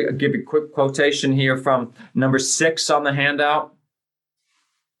to give a quick quotation here from number 6 on the handout.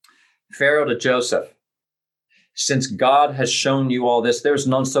 Pharaoh to Joseph: "Since God has shown you all this, there is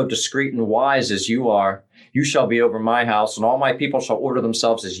none so discreet and wise as you are. You shall be over my house, and all my people shall order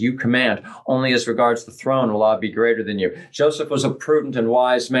themselves as you command. Only as regards the throne will I be greater than you." Joseph was a prudent and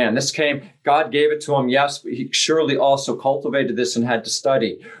wise man. God gave it to him, yes, but he surely also cultivated this and had to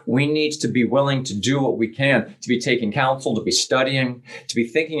study. We need to be willing to do what we can, to be taking counsel, to be studying, to be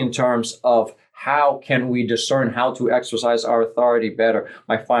thinking in terms of how can we discern how to exercise our authority better.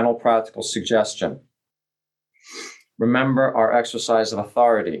 My final practical suggestion: remember, our exercise of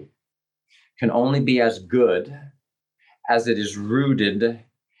authority can only be as good as it is rooted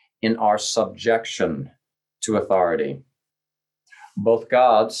in our subjection to authority. Both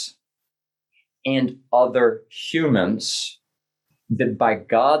God's and other humans that by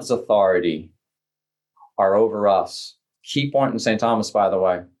God's authority are over us. Key point in St. Thomas, by the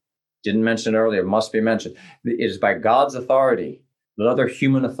way, didn't mention it earlier, must be mentioned. It is by God's authority that other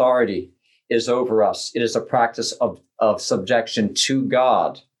human authority is over us. It is a practice of subjection to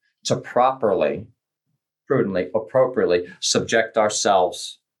God to properly, prudently, appropriately subject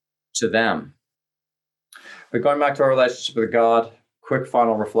ourselves to them. But going back to our relationship with God, quick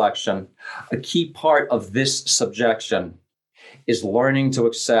final reflection. A key part of this subjection is learning to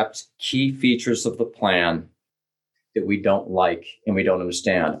accept key features of the plan that we don't like and we don't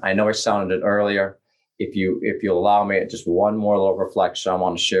understand. I know I sounded it earlier. If you'll allow me, just one more little reflection I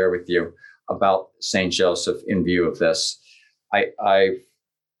want to share with you about St. Joseph in view of this. I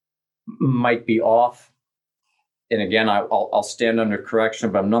might be off, and again, I'll stand under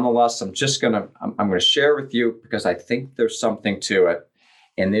correction, but nonetheless, I'm going to share with you because I think there's something to it,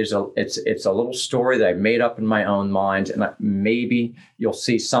 and it's a little story that I made up in my own mind, and maybe you'll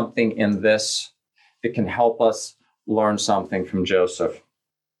see something in this that can help us learn something from Joseph.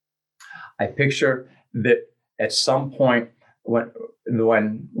 I picture that at some point when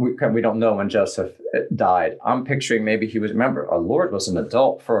we don't know when Joseph died, I'm picturing maybe remember, our Lord was an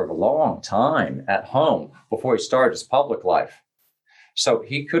adult for a long time at home before he started his public life. So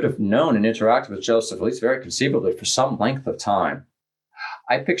he could have known and interacted with Joseph, at least very conceivably, for some length of time.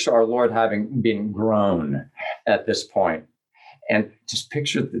 I picture our Lord having been grown at this point, and just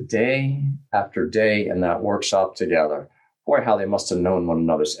picture the day after day in that workshop together. Boy, how they must have known one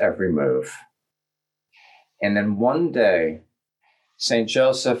another's every move. And then one day, St.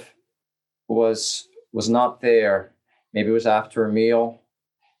 Joseph was not there. Maybe it was after a meal.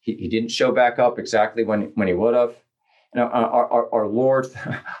 He didn't show back up exactly when he would have. You know, our Lord,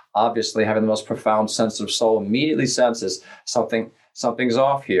 obviously having the most profound sensitive soul, immediately senses something's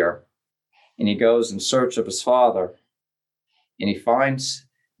off here. And he goes in search of his father. And he finds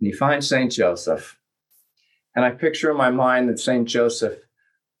St. Joseph. And I picture in my mind that St. Joseph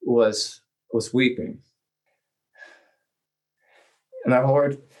was weeping. And our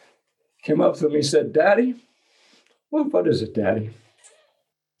Lord came up to him. He said, "Daddy, what is it, Daddy?"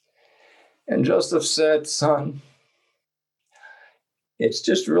 And Joseph said, "Son, it's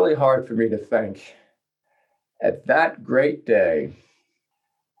just really hard for me to think. At that great day,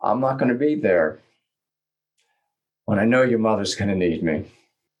 I'm not going to be there when I know your mother's going to need me.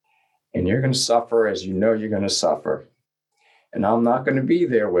 And you're going to suffer as you know you're going to suffer. And I'm not going to be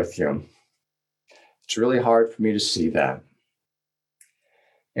there with you. It's really hard for me to see that."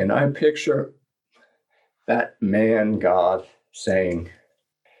 And I picture that man, God, saying,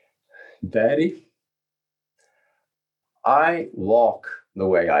 "Daddy, I walk the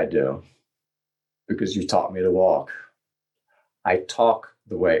way I do because you taught me to walk. I talk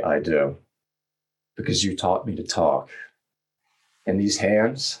the way I do because you taught me to talk. And these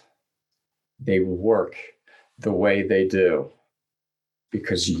hands, they work the way they do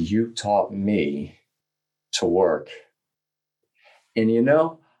because you taught me to work. And you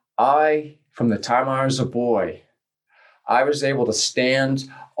know, from the time I was a boy, I was able to stand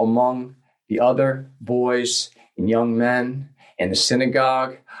among the other boys and young men in the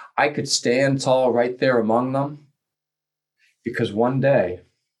synagogue. I could stand tall right there among them because one day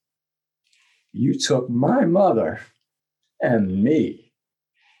you took my mother and me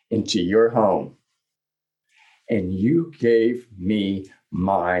into your home and you gave me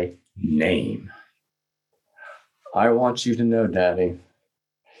my name. I want you to know, Daddy,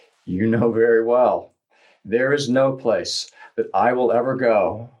 you know very well, there is no place that I will ever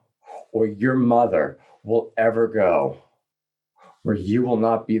go or your mother will ever go where you will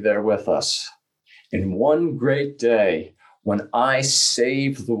not be there with us. And one great day, when I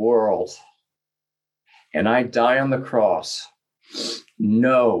save the world and I die on the cross,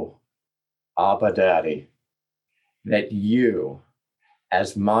 know, Abba Daddy, that you,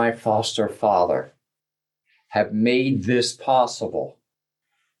 as my foster father, have made this possible.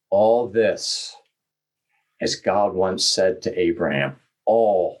 All this, as God once said to Abraham,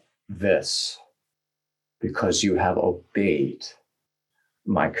 all this, because you have obeyed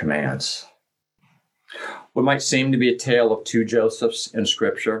my commands. What might seem to be a tale of two Josephs in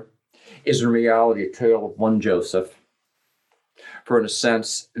Scripture is in reality a tale of one Joseph. For in a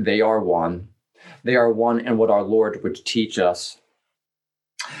sense, they are one. They are one in what our Lord would teach us.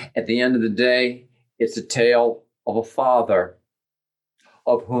 At the end of the day, it's a tale of a father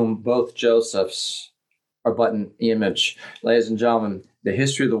of whom both Josephs are but an image. Ladies and gentlemen, the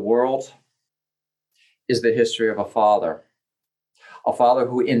history of the world is the history of a father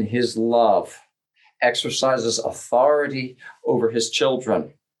who in his love exercises authority over his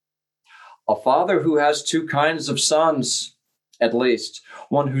children, a father who has two kinds of sons, at least,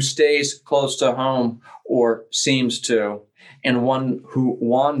 one who stays close to home or seems to, and one who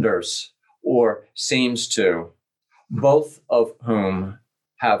wanders or seems to, both of whom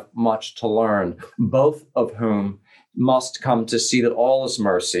have much to learn, both of whom must come to see that all is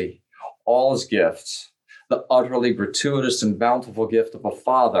mercy, all is gifts, the utterly gratuitous and bountiful gift of a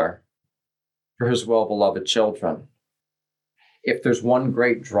father for his well-beloved children. If there's one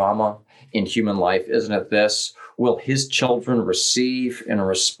great drama in human life, isn't it this? Will his children receive in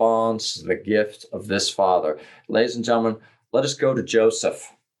response to the gift of this father? Ladies and gentlemen, let us go to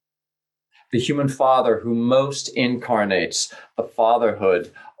Joseph, the human father who most incarnates the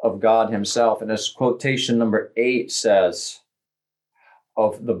fatherhood of God himself. And as quotation number 8 says,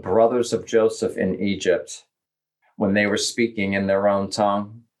 of the brothers of Joseph in Egypt, when they were speaking in their own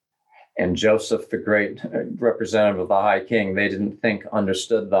tongue, and Joseph, the great representative of the high king, they didn't think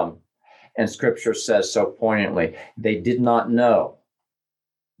understood them. And Scripture says so poignantly, they did not know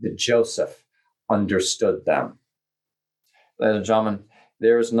that Joseph understood them. Ladies and gentlemen,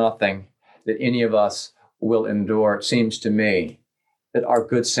 there is nothing that any of us will endure, it seems to me, that our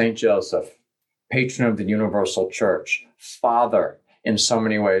good Saint Joseph, patron of the universal church, father in so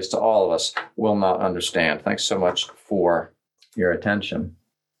many ways to all of us, will not understand. Thanks so much for your attention.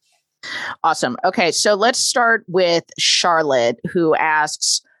 Awesome. Okay, so let's start with Charlotte, who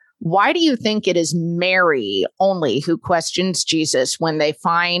asks, why do you think it is Mary only who questions Jesus when they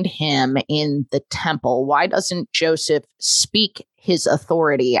find him in the temple? Why doesn't Joseph speak his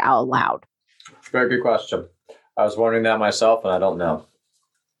authority out loud? Very good question. I was wondering that myself, and I don't know.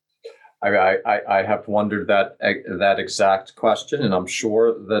 I have wondered that exact question, and I'm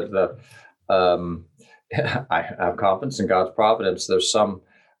sure that I have confidence in God's providence. There's some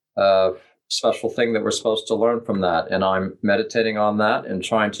special thing that we're supposed to learn from that, and I'm meditating on that and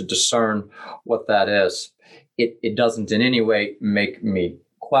trying to discern what that is. It doesn't in any way make me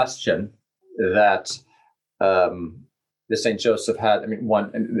question that the St. Joseph had. I mean,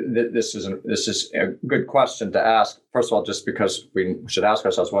 this is a good question to ask. First of all, just because we should ask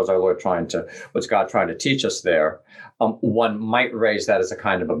ourselves, what's God trying to teach us there? One might raise that as a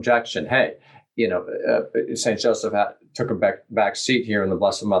kind of objection. Hey, St. Joseph took a back seat here, and the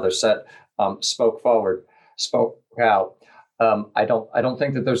Blessed Mother said, spoke forward, spoke out. I don't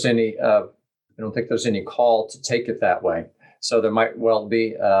think that there's any. I don't think there's any call to take it that way. So there might well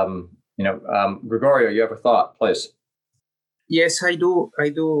be. Gregorio, you have a thought, please? Yes, I do,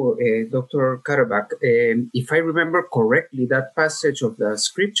 Dr. Karabakh. If I remember correctly, that passage of the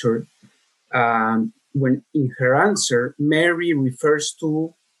scripture, when in her answer, Mary refers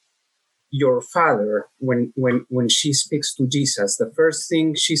to your father when she speaks to Jesus. The first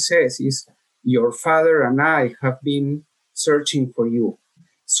thing she says is, your father and I have been searching for you.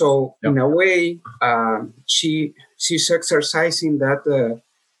 So in a way, she's exercising that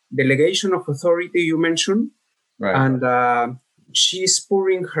delegation of authority you mentioned. Right. And she's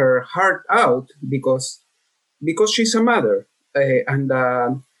pouring her heart out because she's a mother.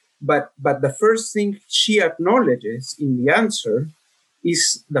 But the first thing she acknowledges in the answer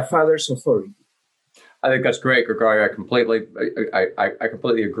is the father's authority. I think that's great, Gregorio. I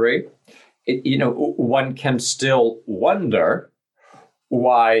completely agree. One can still wonder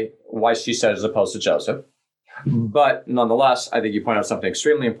why she said as opposed to Joseph. But nonetheless, I think you point out something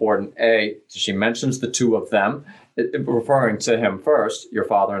extremely important. She mentions the two of them, referring to him first, your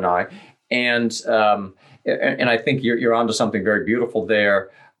father and I, and I think you're onto something very beautiful there.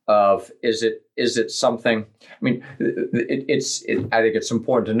 Of is it something? I mean, I think it's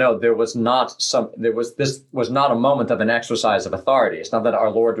important to know this was not a moment of an exercise of authority. It's not that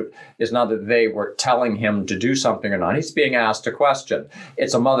our Lord is not that they were telling him to do something or not. He's being asked a question.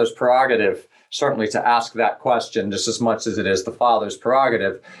 It's a mother's prerogative, certainly, to ask that question just as much as it is the father's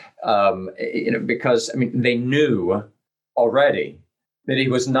prerogative, because they knew already that he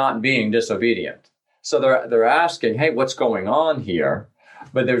was not being disobedient. So they're asking, hey, what's going on here?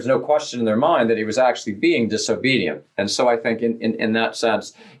 But there's no question in their mind that he was actually being disobedient. And so I think in that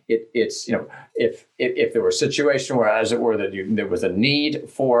sense, it's if there were a situation where, as it were, there was a need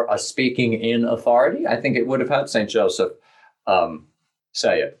for a speaking in authority, I think it would have had St. Joseph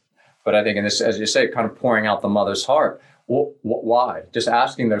say it. But I think in this, as you say, kind of pouring out the mother's heart. Why? Just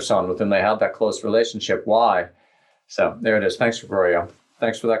asking their son with whom they have that close relationship. Why? So there it is. Thanks, Gregorio.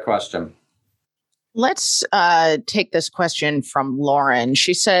 Thanks for that question. Let's take this question from Lauren.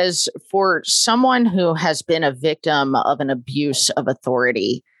 She says, for someone who has been a victim of an abuse of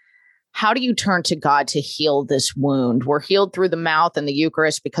authority, how do you turn to God to heal this wound? We're healed through the mouth in the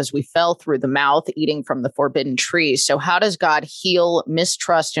Eucharist because we fell through the mouth eating from the forbidden tree. So how does God heal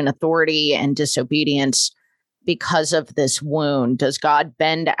mistrust in authority and disobedience because of this wound? Does God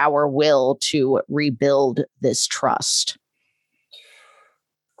bend our will to rebuild this trust?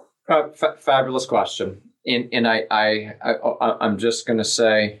 Fabulous question. And I'm just going to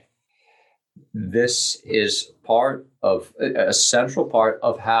say this is a central part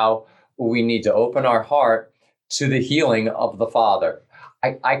of how we need to open our heart to the healing of the Father.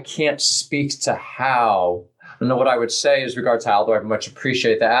 I can't speak to how. I don't know what I would say as regards how, though I much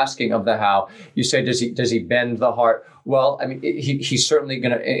appreciate the asking of the how. You say, does he bend the heart? Well, he's certainly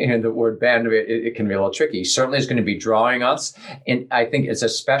going to, the word bend, it can be a little tricky. He certainly is going to be drawing us. And I think it's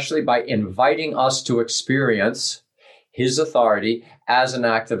especially by inviting us to experience his authority as an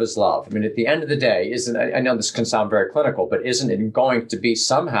act of his love. At the end of the day, I know this can sound very clinical, but isn't it going to be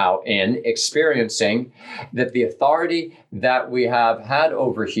somehow in experiencing that the authority that we have had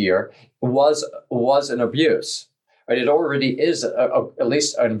over here was an abuse? Right? It already is at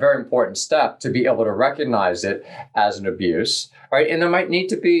least a very important step to be able to recognize it as an abuse, right? And there might need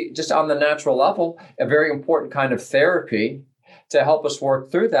to be, just on the natural level, a very important kind of therapy to help us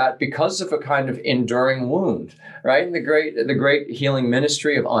work through that because of a kind of enduring wound, right? And the great healing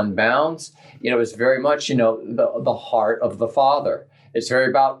ministry of Unbound, is very much, the heart of the Father. It's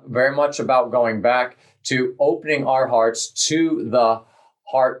very much about going back to opening our hearts to the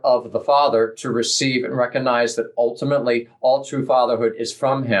heart of the Father to receive and recognize that ultimately all true fatherhood is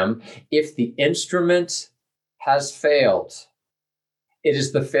from him. If the instrument has failed, it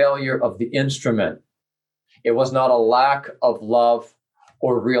is the failure of the instrument. It was not a lack of love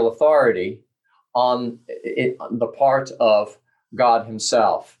or real authority on the part of God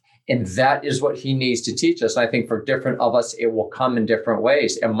himself. And that is what he needs to teach us. And I think for different of us, it will come in different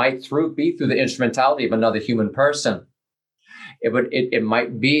ways. It might be through the instrumentality of another human person. It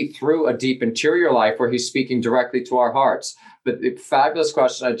might be through a deep interior life where he's speaking directly to our hearts. But the fabulous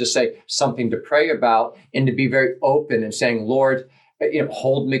question, I'd just say something to pray about and to be very open and saying, Lord,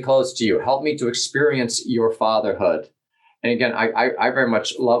 hold me close to you. Help me to experience your fatherhood. And again, I very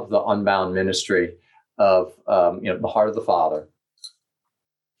much love the unbound ministry of the heart of the Father.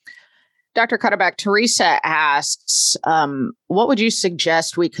 Dr. Cuddeback, Teresa asks, what would you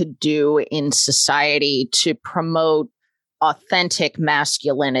suggest we could do in society to promote authentic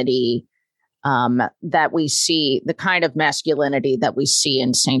masculinity that we see, the kind of masculinity that we see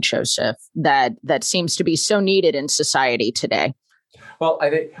in St. Joseph that seems to be so needed in society today? Well, I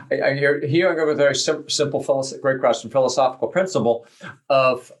think I go with a very simple, great question, philosophical principle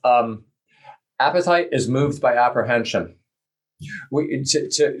of appetite is moved by apprehension.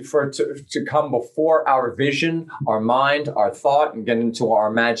 To come before our vision, our mind, our thought, and get into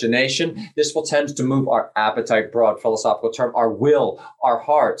our imagination, this will tend to move our appetite, broad philosophical term, our will, our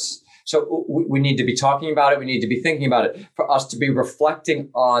hearts. So we need to be talking about it. We need to be thinking about it for us to be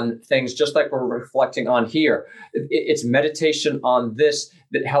reflecting on things just like we're reflecting on here. It's meditation on this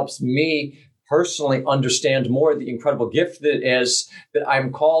that helps me personally understand more the incredible gift that is that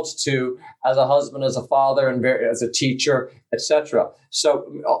I'm called to as a husband, as a father, and as a teacher, etc. So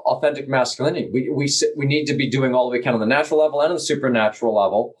authentic masculinity, we need to be doing all that we can on the natural level and on the supernatural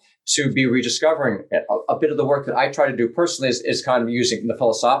level to be rediscovering it. A bit of the work that I try to do personally is kind of using the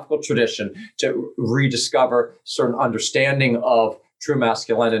philosophical tradition to rediscover certain understanding of true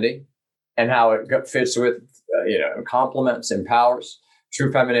masculinity and how it fits with complements, empowers true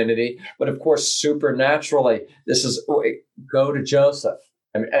femininity. But of course, supernaturally, this is go to Joseph.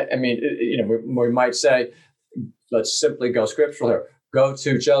 I mean, we might say, let's simply go scriptural here. Go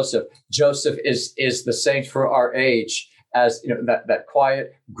to Joseph. Joseph is the saint for our age, as that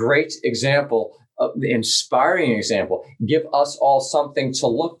quiet, great example, the inspiring example. Give us all something to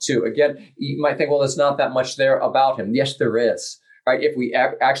look to. Again, you might think, well, there's not that much there about him. Yes, there is. Right? If we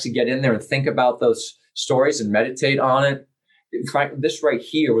actually get in there and think about those stories and meditate on it. This right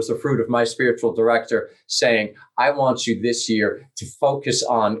here was the fruit of my spiritual director saying, I want you this year to focus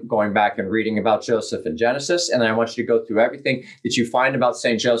on going back and reading about Joseph in Genesis. And then I want you to go through everything that you find about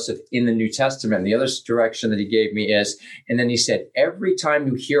St. Joseph in the New Testament. And the other direction that he gave me is, and then he said, every time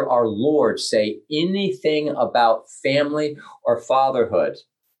you hear our Lord say anything about family or fatherhood,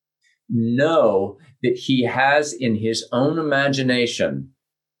 know that he has in his own imagination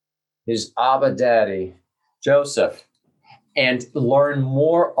his Abba Daddy, Joseph. And learn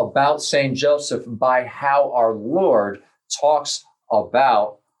more about St. Joseph by how our Lord talks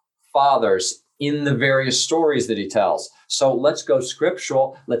about fathers in the various stories that he tells. So let's go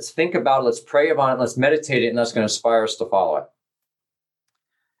scriptural. Let's think about it. Let's pray about it. Let's meditate it. And that's going to inspire us to follow it.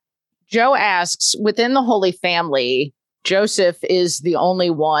 Joe asks, within the Holy Family, Joseph is the only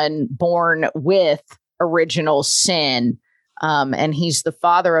one born with original sin. And he's the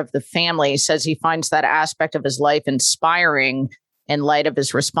father of the family. He says he finds that aspect of his life inspiring in light of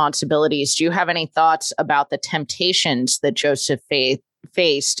his responsibilities. Do you have any thoughts about the temptations that Joseph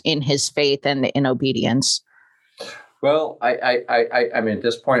faced in his faith and in obedience? Well, I mean, at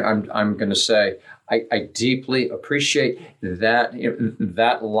this point, I'm going to say I deeply appreciate that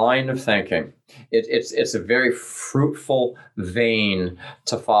that line of thinking. It's a very fruitful vein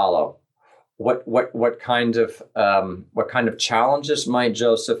to follow. What kind of challenges might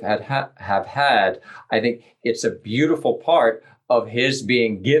Joseph have had? I think it's a beautiful part of his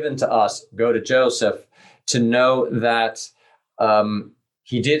being given to us. Go to Joseph to know that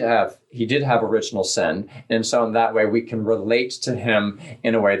he did have original sin, and so in that way we can relate to him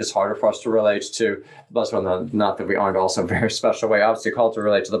in a way that's harder for us to relate to the Blessed Mother. Not that we aren't also a very special way, obviously called to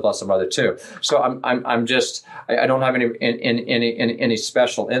relate to the Blessed Mother too. So I don't have any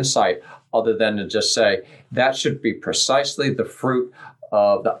special insight other than to just say that should be precisely the fruit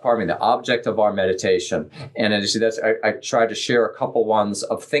of the object of our meditation. And as you see, I tried to share a couple ones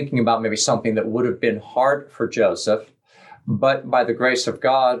of thinking about maybe something that would have been hard for Joseph, but by the grace of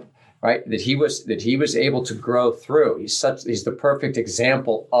God, right, that he was able to grow through. He's the perfect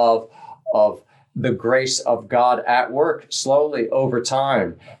example of the grace of God at work slowly over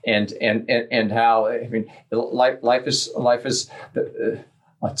time, and how, I mean, life is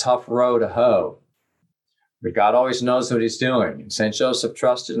a tough row to hoe, but God always knows what he's doing. St. Joseph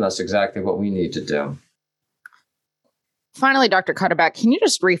trusted, and that's exactly what we need to do. Finally, Dr. Cuddeback, can you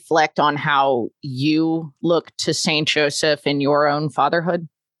just reflect on how you look to St. Joseph in your own fatherhood?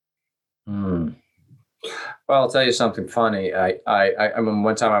 Well, I'll tell you something funny. I mean,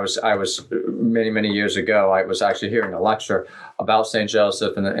 one time I was many years ago, I was actually hearing a lecture about St.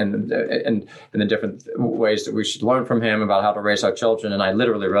 Joseph and the different ways that we should learn from him about how to raise our children. And I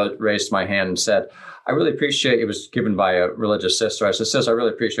literally raised my hand and said, I really appreciate, it was given by a religious sister. I said, sis, I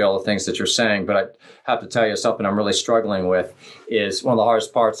really appreciate all the things that you're saying, but I have to tell you something I'm really struggling with is one of the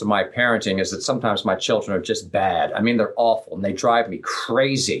hardest parts of my parenting is that sometimes my children are just bad. I mean, they're awful and they drive me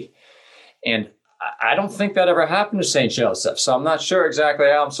crazy. And I don't think that ever happened to St. Joseph. So I'm not sure exactly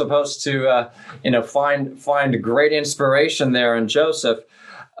how I'm supposed to, find great inspiration there in Joseph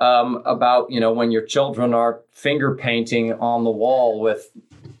about, when your children are finger painting on the wall with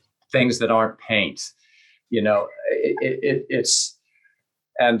things that aren't paint. It's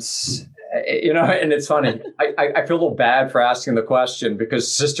funny. I feel a little bad for asking the question because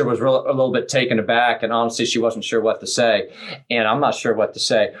sister was a little bit taken aback, and honestly, she wasn't sure what to say, and I'm not sure what to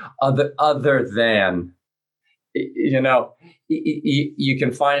say other than, you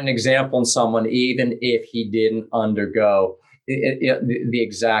can find an example in someone even if he didn't undergo the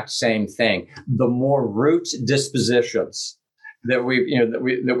exact same thing. The more root dispositions that we've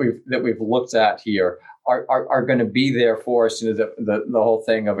looked at here are going to be there for us. The whole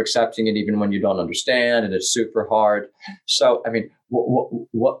thing of accepting it even when you don't understand and it's super hard. So, I mean,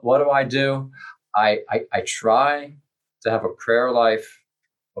 what do? I try to have a prayer life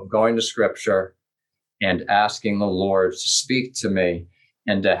of going to Scripture and asking the Lord to speak to me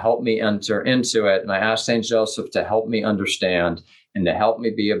and to help me enter into it. And I ask St. Joseph to help me understand and to help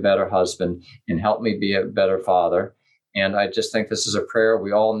me be a better husband and help me be a better father. And I just think this is a prayer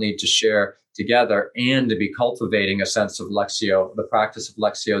we all need to share together and to be cultivating a sense of Lectio, the practice of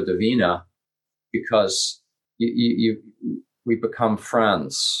Lectio Divina, because we become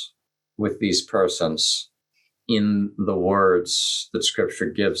friends with these persons in the words that Scripture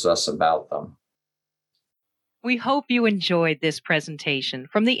gives us about them. We hope you enjoyed this presentation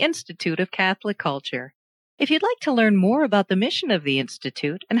from the Institute of Catholic Culture. If you'd like to learn more about the mission of the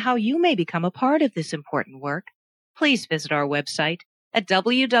Institute and how you may become a part of this important work, please visit our website at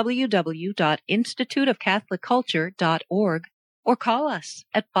www.instituteofcatholicculture.org or call us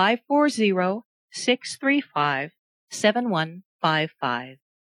at 540-635-7155.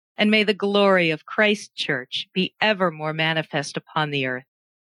 And may the glory of Christ Church be ever more manifest upon the earth.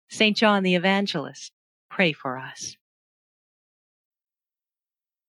 St. John the Evangelist, pray for us.